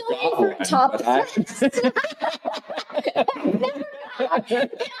was going for a top 6.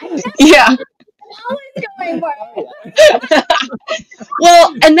 Yeah. I was going for it.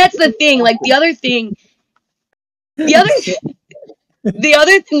 Well, and that's the thing. Like the other thing we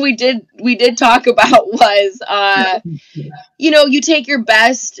did talk about was, you take your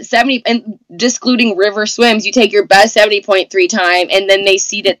best 70, and just including river swims, you take your best 70.3 time, and then they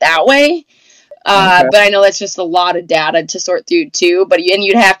seed it that way. But I know that's just a lot of data to sort through too. But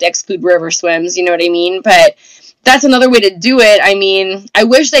you'd have to exclude river swims. You know what I mean? But that's another way to do it. I mean, I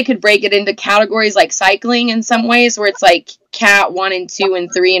wish they could break it into categories like cycling in some ways, where it's like Cat 1 and 2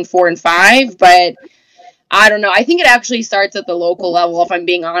 and 3 and 4 and 5. But I don't know. I think it actually starts at the local level, if I'm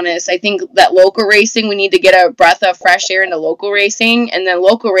being honest. I think that local racing, we need to get a breath of fresh air into local racing, and then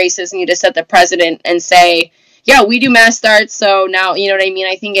local races need to set the precedent and say, yeah, we do mass starts, so now, you know what I mean?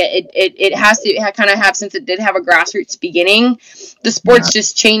 I think it has to kind of have, since it did have a grassroots beginning, the sport's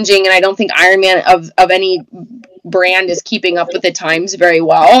just changing, and I don't think Ironman of any brand is keeping up with the times very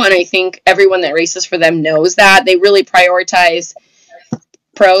well, and I think everyone that races for them knows that. They really prioritize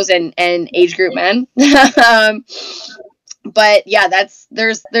pros and age group men. But yeah,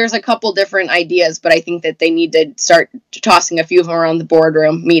 there's a couple different ideas, but I think that they need to start tossing a few of them around the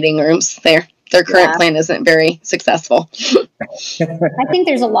boardroom, meeting rooms there. Their current plan isn't very successful. I think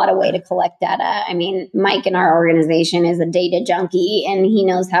there's a lot of way to collect data. I mean, Mike in our organization is a data junkie, and he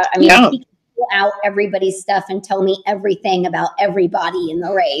knows how. I mean, he can pull out everybody's stuff and tell me everything about everybody in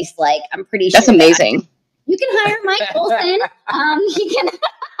the race. Like, I'm pretty sure that's amazing. You can hire Mike Olson. He can.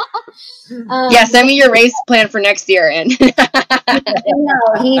 Send me your race plan for next year. And no,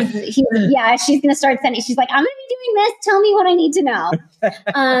 he's she's gonna start sending. She's like, I'm gonna be doing this. Tell me what I need to know.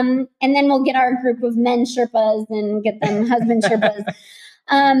 And then we'll get our group of men Sherpas and get them husband Sherpas.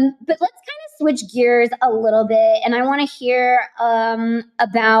 But let's kind of switch gears a little bit, and I want to hear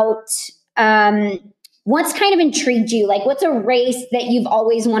about what's kind of intrigued you. Like, what's a race that you've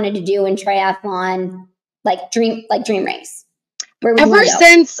always wanted to do in triathlon? Like dream race. Ever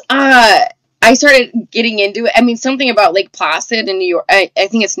since I started getting into it, I mean, something about Lake Placid in New York, I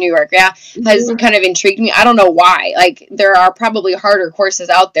think it's New York, has kind of intrigued me. I don't know why. Like, there are probably harder courses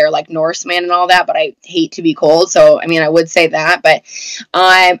out there, like Norseman and all that, but I hate to be cold, so, I mean, I would say that. But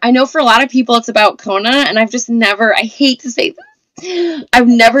I know for a lot of people it's about Kona, and I've just never, I hate to say this, I've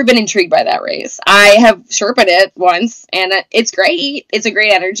never been intrigued by that race. I have Sherpa'd it once, and it's great. It's a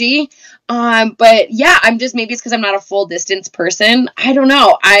great energy. But yeah, I'm just, maybe it's because I'm not a full distance person. I don't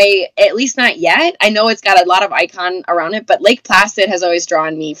know. At least not yet. I know it's got a lot of icon around it, but Lake Placid has always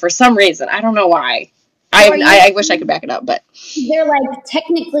drawn me for some reason. I don't know why. I wish I could back it up, but they're like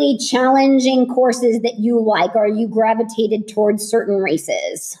technically challenging courses that you like. Are you gravitated towards certain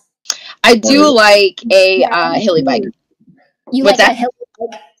races? I do like a hilly bike. You What's like that? A hilly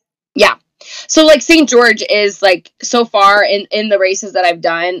bike? Yeah. So like St. George is like, so far in the races that I've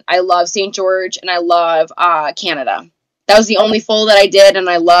done, I love St. George and I love Canada. That was the only full that I did, and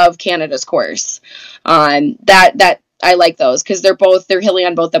I love Canada's course. That I like those because they're hilly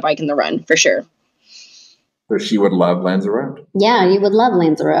on both the bike and the run for sure. So she would love Lanzarote. Yeah, you would love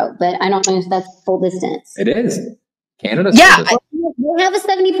Lanzarote, but I don't know if that's full distance. It is. Canada's we have a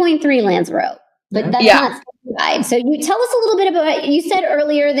 70.3 Lanzarote, but that's not certified. So you tell us a little bit about, you said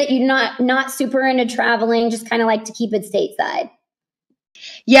earlier that you're not super into traveling, just kind of like to keep it stateside.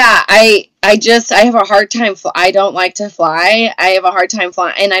 Yeah, I have a hard time. I don't like to fly. I have a hard time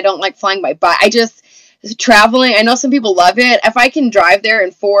flying, and I don't like flying by bike. Traveling, I know some people love it. If I can drive there in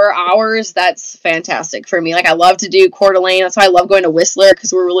 4 hours, that's fantastic for me. Like, I love to do Coeur d'Alene. That's why I love going to Whistler,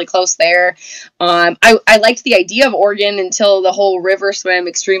 because we're really close there. I liked the idea of Oregon until the whole river swim,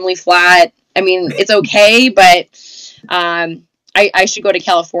 extremely flat. I mean, it's okay, but I should go to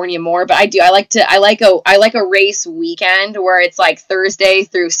California more. But I like a race weekend where it's like Thursday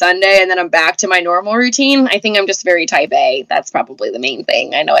through Sunday, and then I'm back to my normal routine. I think I'm just very type A. That's probably the main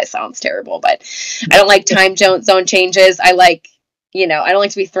thing. I know it sounds terrible, but I don't like time zone changes. I like, I don't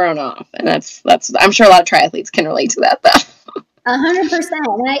like to be thrown off, and that's. I'm sure a lot of triathletes can relate to that, though. 100%,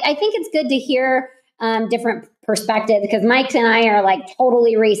 and I think it's good to hear different perspectives, because Mike and I are like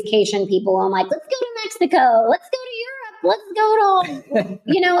totally racecation people. I'm like, let's go to Mexico, let's go to Europe, let's go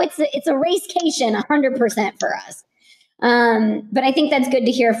to, it's a racecation 100% for us. But I think that's good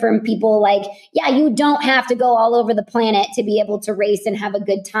to hear from people like, yeah, you don't have to go all over the planet to be able to race and have a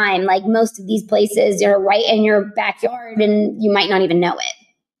good time. Like, most of these places are right in your backyard and you might not even know it.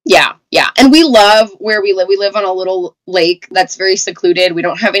 Yeah. Yeah. And we love where we live. We live on a little lake that's very secluded. We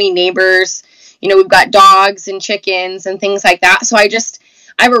don't have any neighbors. You know, we've got dogs and chickens and things like that. So I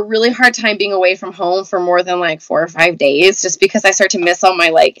have a really hard time being away from home for more than like 4 or 5 days, just because I start to miss all my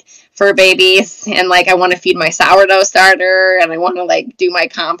like fur babies, and like I want to feed my sourdough starter, and I want to like do my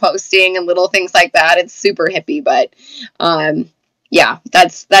composting and little things like that. It's super hippie, but yeah,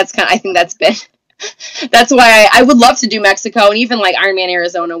 that's kind of, I think that's been that's why I would love to do Mexico, and even like Ironman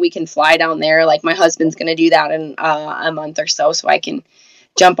Arizona. We can fly down there. Like my husband's going to do that in a month or so I can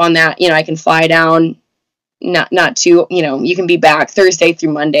jump on that. You know, I can fly down. Not too, you know, you can be back Thursday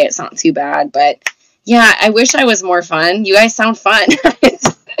through Monday. It's not too bad, but yeah, I wish I was more fun. You guys sound fun.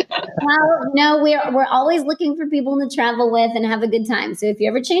 Well, no, we're always looking for people to travel with and have a good time. So if you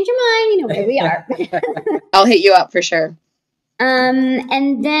ever change your mind, you know where we are. I'll hit you up for sure.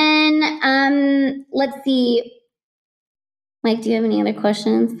 And then let's see. Mike, do you have any other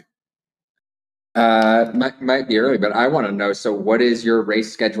questions? Might be early, but I want to know. So, what is your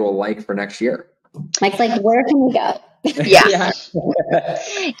race schedule like for next year? Mike's like, where can we go? Yeah.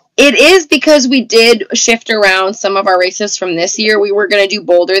 It is, because we did shift around some of our races from this year. We were going to do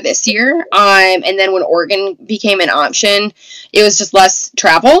Boulder this year. And then when Oregon became an option, it was just less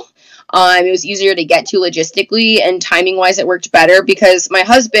travel. It was easier to get to logistically, and timing wise, it worked better because my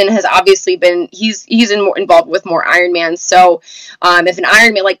husband has obviously been, he's involved with more Ironmans. So, if an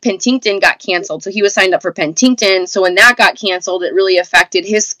Ironman like Penticton got canceled, so he was signed up for Penticton. So when that got canceled, it really affected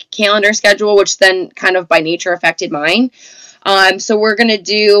his calendar schedule, which then kind of by nature affected mine. So we're going to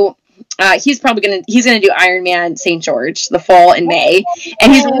do, he's going to do Ironman St. George the fall in May,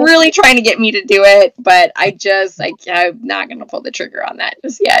 and he's really trying to get me to do it, but I'm not going to pull the trigger on that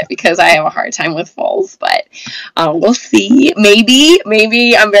just yet because I have a hard time with falls, but we'll see. Maybe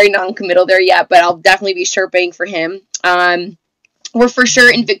I'm very non-committal there yet, but I'll definitely be Sherping for him. We're for sure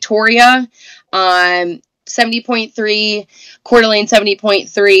in Victoria, 70.3, Coeur d'Alene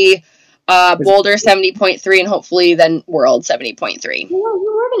 70.3, Boulder 70.3, and hopefully then World 70.3. Well,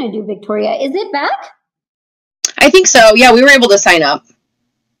 you were going to do Victoria. Is it back? I think so. Yeah, we were able to sign up.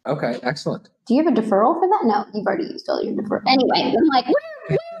 Okay, excellent. Do you have a deferral for that? No, you've already used all your deferral. Anyway, I'm like, where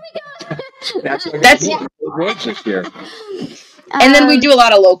are we going? That's this year. And then we do a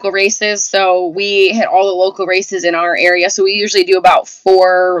lot of local races. So we hit all the local races in our area. So we usually do about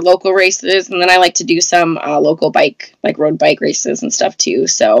 4 local races. And then I like to do some local bike, like road bike races and stuff too.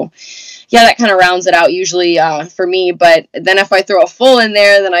 So yeah, that kind of rounds it out usually for me. But then if I throw a full in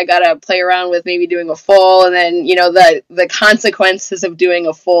there, then I got to play around with maybe doing a full. And then, you know, the consequences of doing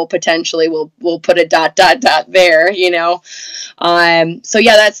a full potentially we'll put a ... there, you know. So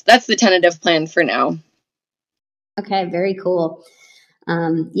yeah, that's the tentative plan for now. Okay, very cool.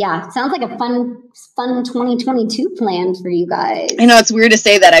 Yeah, sounds like a fun 2022 plan for you guys. I know it's weird to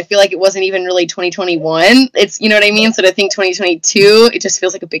say that. I feel like it wasn't even really 2021. It's, you know what I mean? So to think 2022, it just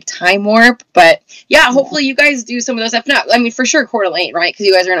feels like a big time warp. But yeah, hopefully you guys do some of those. If not, I mean, for sure Coeur d'Alene, right? Because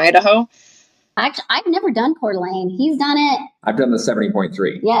you guys are in Idaho. Actually, I've never done Coeur d'Alene. He's done it. I've done the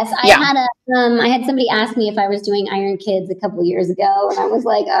 70.3. Yes, I had somebody ask me if I was doing Iron Kids a couple years ago, and I was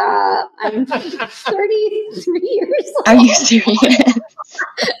like, I'm 33 years old. Are you serious?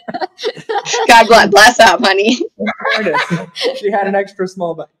 God bless up, honey. She had an extra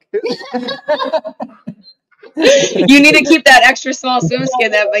small bike. You need to keep that extra small swim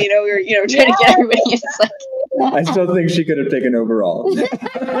skin that, but we were, trying to get everybody. It's like, I still think she could have taken overall.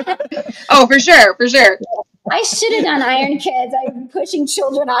 Oh, for sure. I should have done Iron Kids. I'm pushing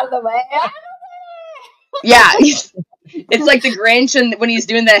children out of the way. Yeah. It's like the Grinch, and when he's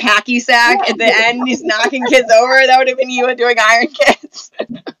doing the hacky sack at the end, he's knocking kids over. That would have been you doing Iron Kids.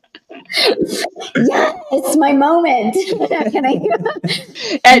 Yeah, it's my moment.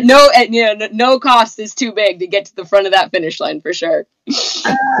 At no cost is too big to get to the front of that finish line for sure.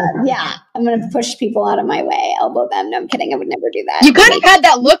 Yeah, I'm gonna push people out of my way, elbow them. No, I'm kidding. I would never do that. You could have had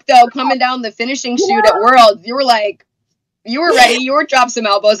that look though, coming down the finishing chute at World. You were like, you were ready. You were drop some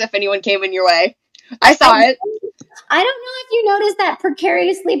elbows if anyone came in your way. I saw it. I don't know if you noticed that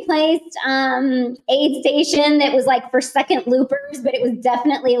precariously placed aid station that was like for second loopers, but it was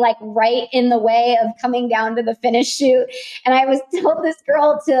definitely like right in the way of coming down to the finish chute. And I was told this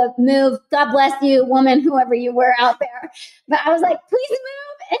girl to move. God bless you, woman, whoever you were out there. But I was like, please move.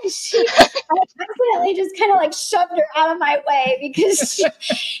 And she accidentally just kind of like shoved her out of my way because she's like,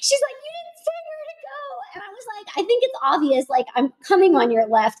 you didn't say where to go. And I was like, I think it's obvious, like I'm coming on your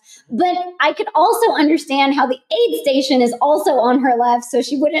left, but I could also understand how the aid station is also on her left, so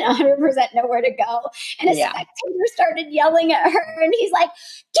she wouldn't 100% know where to go. And a spectator started yelling at her, and he's like,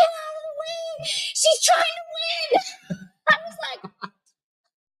 get out of the way! She's trying to win! I was like,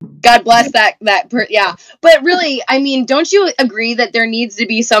 God bless yeah. But really, I mean, don't you agree that there needs to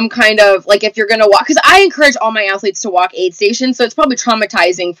be some kind of, like, if you're going to walk, because I encourage all my athletes to walk aid stations, so it's probably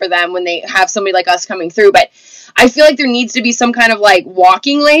traumatizing for them when they have somebody like us coming through, but I feel like there needs to be some kind of, like,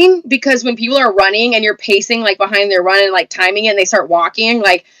 walking lane, because when people are running and you're pacing, like, behind their run and, like, timing it and they start walking,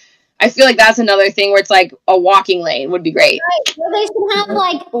 like, I feel like that's another thing where it's like a walking lane would be great. Right. Well, they should have,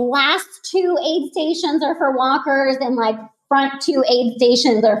 like, last 2 aid stations are for walkers and, like, front 2 aid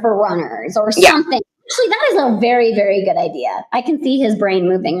stations are for runners or something. Actually, that is a very, very good idea. I can see his brain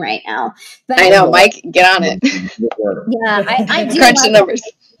moving right now. But I know, Mike, get on it. Yeah, I do crunch the numbers.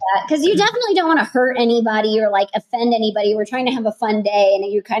 Because you definitely don't want to hurt anybody or, like, offend anybody. We're trying to have a fun day,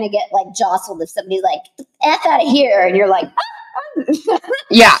 and you kind of get, like, jostled if somebody's like, F out of here, and you're like,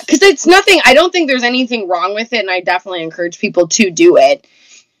 yeah, because it's nothing. I don't think there's anything wrong with it, and I definitely encourage people to do it.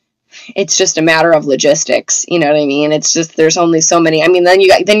 It's just a matter of logistics. You know what I mean? It's just, there's only so many. I mean, then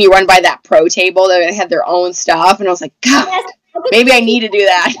you run by that pro table that they had their own stuff, and I was like, God, yes, maybe I need to do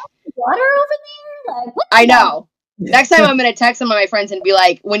that. Water over there? Like, I know. Next time I'm going to text some of my friends and be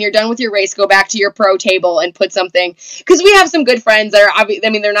like, when you're done with your race, go back to your pro table and put something. Because we have some good friends that are, I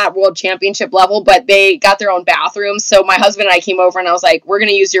mean, they're not world championship level, but they got their own bathrooms. So my husband and I came over and I was like, we're going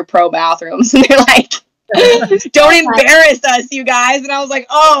to use your pro bathrooms. And they're like, don't embarrass us, you guys. And I was like,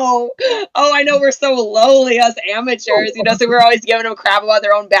 oh, I know we're so lowly, us amateurs, you know, so we're always giving them crap about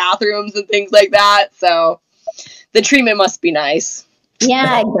their own bathrooms and things like that. So the treatment must be nice.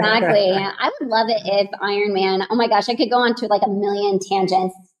 Yeah, exactly. I would love it if Ironman, oh my gosh, I could go on to like a million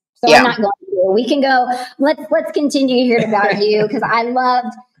tangents. So yeah. I'm not going to. We can go, let's continue here about you, because I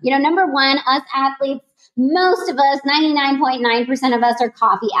loved, you know, number one, us athletes, most of us, 99.9% of us are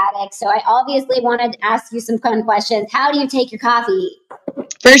coffee addicts. So I obviously wanted to ask you some fun questions. How do you take your coffee?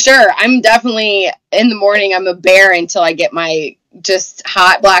 For sure. I'm definitely, in the morning, I'm a bear until I get my just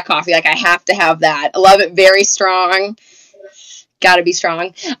hot black coffee. Like, I have to have that. I love it very strong. Got to be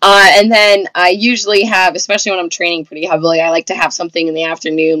strong. And then I usually have, especially when I'm training pretty heavily, I like to have something in the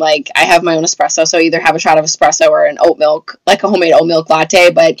afternoon. Like, I have my own espresso, so I either have a shot of espresso or an oat milk, like a homemade oat milk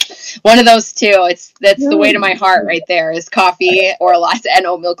latte. But one of those two, that's the way to my heart right there, is coffee or a latte, an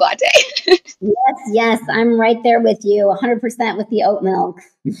oat milk latte. Yes, I'm right there with you, 100% with the oat milk.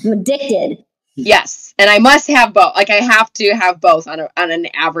 I'm addicted. Yes, and I must have both. Like, I have to have both on an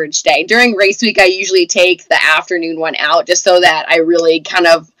average day. During race week, I usually take the afternoon one out just so that I really kind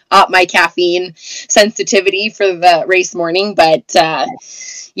of up my caffeine sensitivity for the race morning. But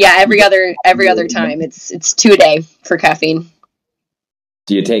yeah, every other time, it's 2 a day for caffeine.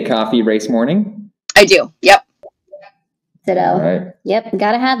 Do you take coffee race morning? I do. Yep. Ditto. Right. Yep,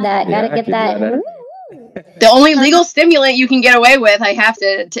 gotta have that. Gotta get that. The only legal stimulant you can get away with, I have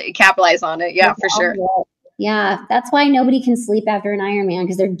to capitalize on it. Yeah, for sure. Yeah, that's why nobody can sleep after an Ironman,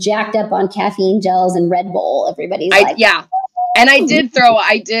 because they're jacked up on caffeine gels and Red Bull. Everybody's like, yeah. And I did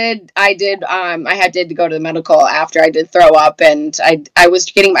I had to go to the medical after I did throw up, and I was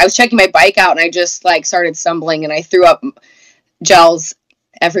checking my bike out, and I just like started stumbling, and I threw up gels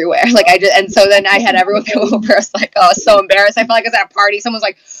everywhere. Like, and so then I had everyone come over. I was like, oh, I was so embarrassed. I felt like I was at a party. Someone's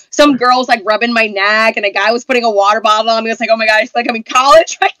like, some girls like rubbing my neck, and a guy was putting a water bottle on me. I was like, oh my God, I feel like I'm in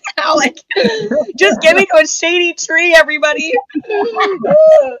college right now. Like, just get me to a shady tree, everybody.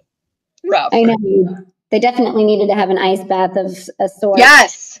 Rough. I know. They definitely needed to have an ice bath of a sort.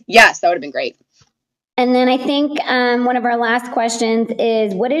 Yes, that would have been great. And then I think one of our last questions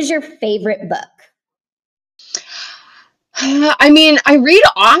is, what is your favorite book? I mean, I read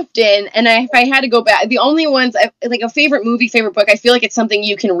often, and if I had to go back, the only ones, like a favorite movie, favorite book, I feel like it's something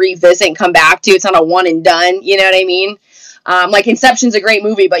you can revisit and come back to. It's not a one and done, you know what I mean? Like Inception's a great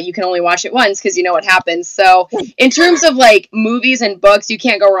movie, but you can only watch it once because you know what happens. So in terms of like movies and books, you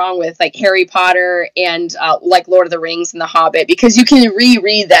can't go wrong with like Harry Potter and like Lord of the Rings and The Hobbit, because you can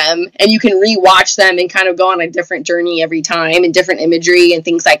reread them and you can rewatch them and kind of go on a different journey every time, and different imagery and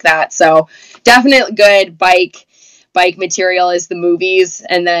things like that. So definitely good bike material is the movies.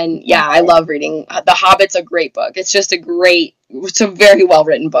 And then, yeah, I love reading. The Hobbit's a great book. It's a very well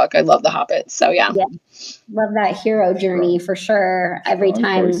written book. I love The Hobbit. So yeah. Love that hero journey for sure. Every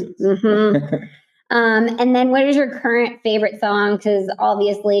time. Mm-hmm. And then what is your current favorite song? Because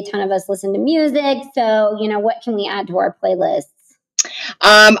obviously a ton of us listen to music. So, you know, what can we add to our playlists?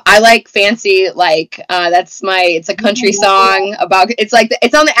 I like Fancy, like, it's a country song about, it's on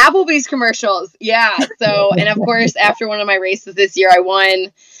the Applebee's commercials. Yeah. So, and of course, after one of my races this year, I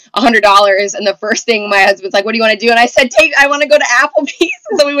won $100. And the first thing my husband's like, what do you want to do? And I said, I want to go to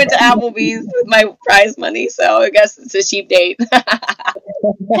Applebee's. So we went to Applebee's with my prize money. So I guess it's a cheap date. Heck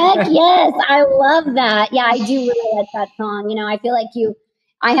yes. I love that. Yeah, I do really like that song. You know, I feel like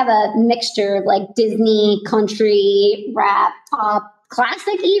I have a mixture of like Disney, country, rap, pop,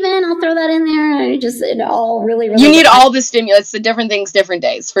 classic even. I'll throw that in there. It all really, really. You need all the stimulus, the different things, different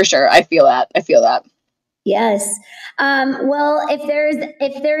days, for sure. I feel that. Yes. Well, if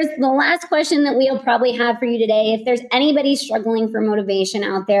there's the last question that we'll probably have for you today, if there's anybody struggling for motivation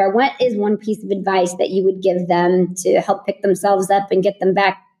out there, what is one piece of advice that you would give them to help pick themselves up and get them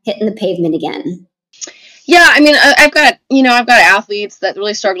back hitting the pavement again? Yeah, I mean, I've got athletes that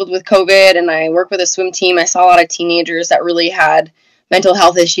really struggled with COVID, and I work with a swim team. I saw a lot of teenagers that really had mental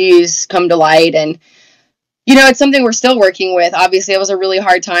health issues come to light, and it's something we're still working with. Obviously, it was a really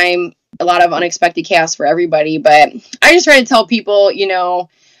hard time, a lot of unexpected chaos for everybody, but I just try to tell people,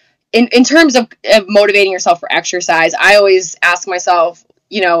 in terms of motivating yourself for exercise, I always ask myself,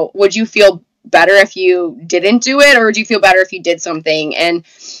 would you feel better if you didn't do it, or would you feel better if you did something? And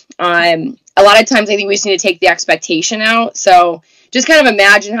a lot of times I think we just need to take the expectation out. So just kind of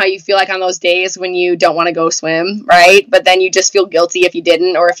imagine how you feel like on those days when you don't want to go swim, right? But then you just feel guilty if you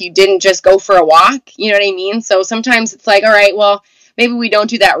didn't, or if you didn't just go for a walk, you know what I mean? So sometimes it's like, all right, well, maybe we don't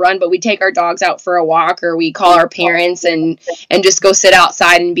do that run, but we take our dogs out for a walk, or we call our parents and just go sit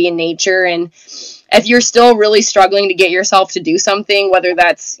outside and be in nature. And if you're still really struggling to get yourself to do something, whether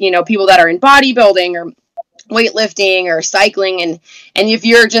that's, people that are in bodybuilding or weightlifting or cycling, and if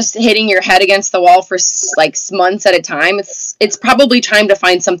you're just hitting your head against the wall for like months at a time, it's probably time to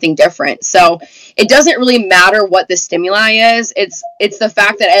find something different. So it doesn't really matter what the stimuli is. It's the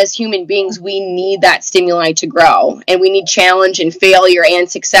fact that as human beings, we need that stimuli to grow, and we need challenge and failure and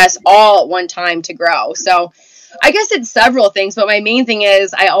success all at one time to grow. So I guess it's several things, but my main thing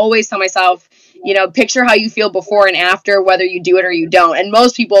is I always tell myself, picture how you feel before and after, whether you do it or you don't. And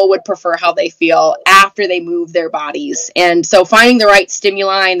most people would prefer how they feel after they move their bodies. And so finding the right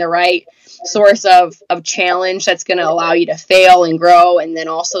stimuli and the right source of challenge that's going to allow you to fail and grow and then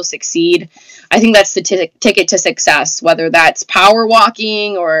also succeed, I think that's the ticket to success, whether that's power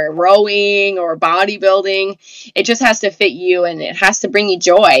walking or rowing or bodybuilding. It just has to fit you, and it has to bring you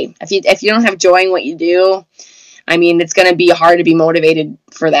joy. If you don't have joy in what you do, I mean, it's going to be hard to be motivated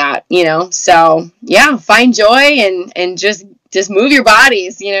for that, So yeah, find joy and just move your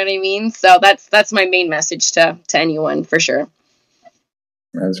bodies. You know what I mean? So that's my main message to anyone, for sure.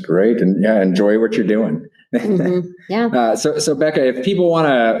 That's great. And yeah, enjoy what you're doing. Mm-hmm. Yeah. So Becca, if people want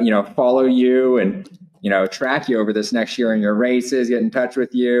to, follow you and, track you over this next year in your races, get in touch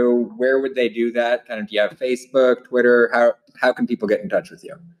with you, where would they do that? Kind of, do you have Facebook, Twitter? How can people get in touch with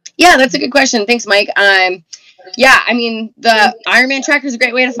you? Yeah, that's a good question. Thanks, Mike. Yeah, I mean, the Ironman tracker is a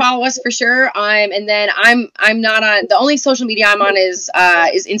great way to follow us, for sure. And then I'm not on, the only social media I'm on is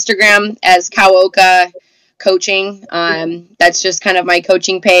Instagram as Kawaoka Coaching. That's just kind of my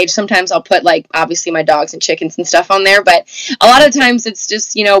coaching page. Sometimes I'll put, like, obviously my dogs and chickens and stuff on there, but a lot of times it's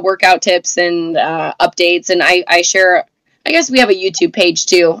just, workout tips and updates. And I share, I guess we have a YouTube page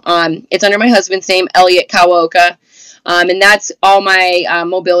too. It's under my husband's name, Elliot Kawaoka. And that's all my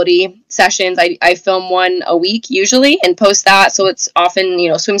mobility sessions. I film one a week usually and post that. So it's often,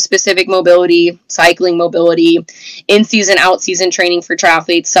 swim specific mobility, cycling mobility, in season, out season training for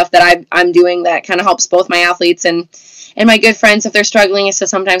triathletes, stuff that I'm doing that kind of helps both my athletes and my good friends if they're struggling. It's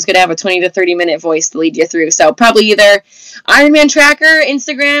just sometimes good to have a 20 to 30 minute voice to lead you through. So probably either Ironman tracker,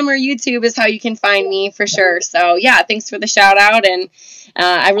 Instagram, or YouTube is how you can find me, for sure. So yeah, thanks for the shout out. And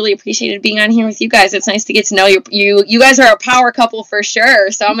I really appreciated being on here with you guys. It's nice to get to know you. You guys are a power couple, for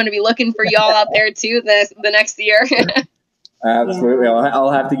sure. So I'm going to be looking for y'all out there too the next year. Absolutely.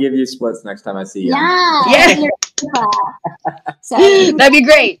 I'll have to give you splits next time I see you. Yeah. So that'd be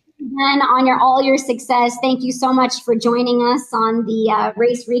great. And on all your success, thank you so much for joining us on the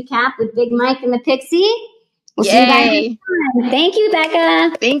race recap with Big Mike and the Pixie. We'll see you guys next time. Thank you,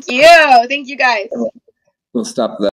 Becca. Thank you. Thank you, guys. We'll stop that.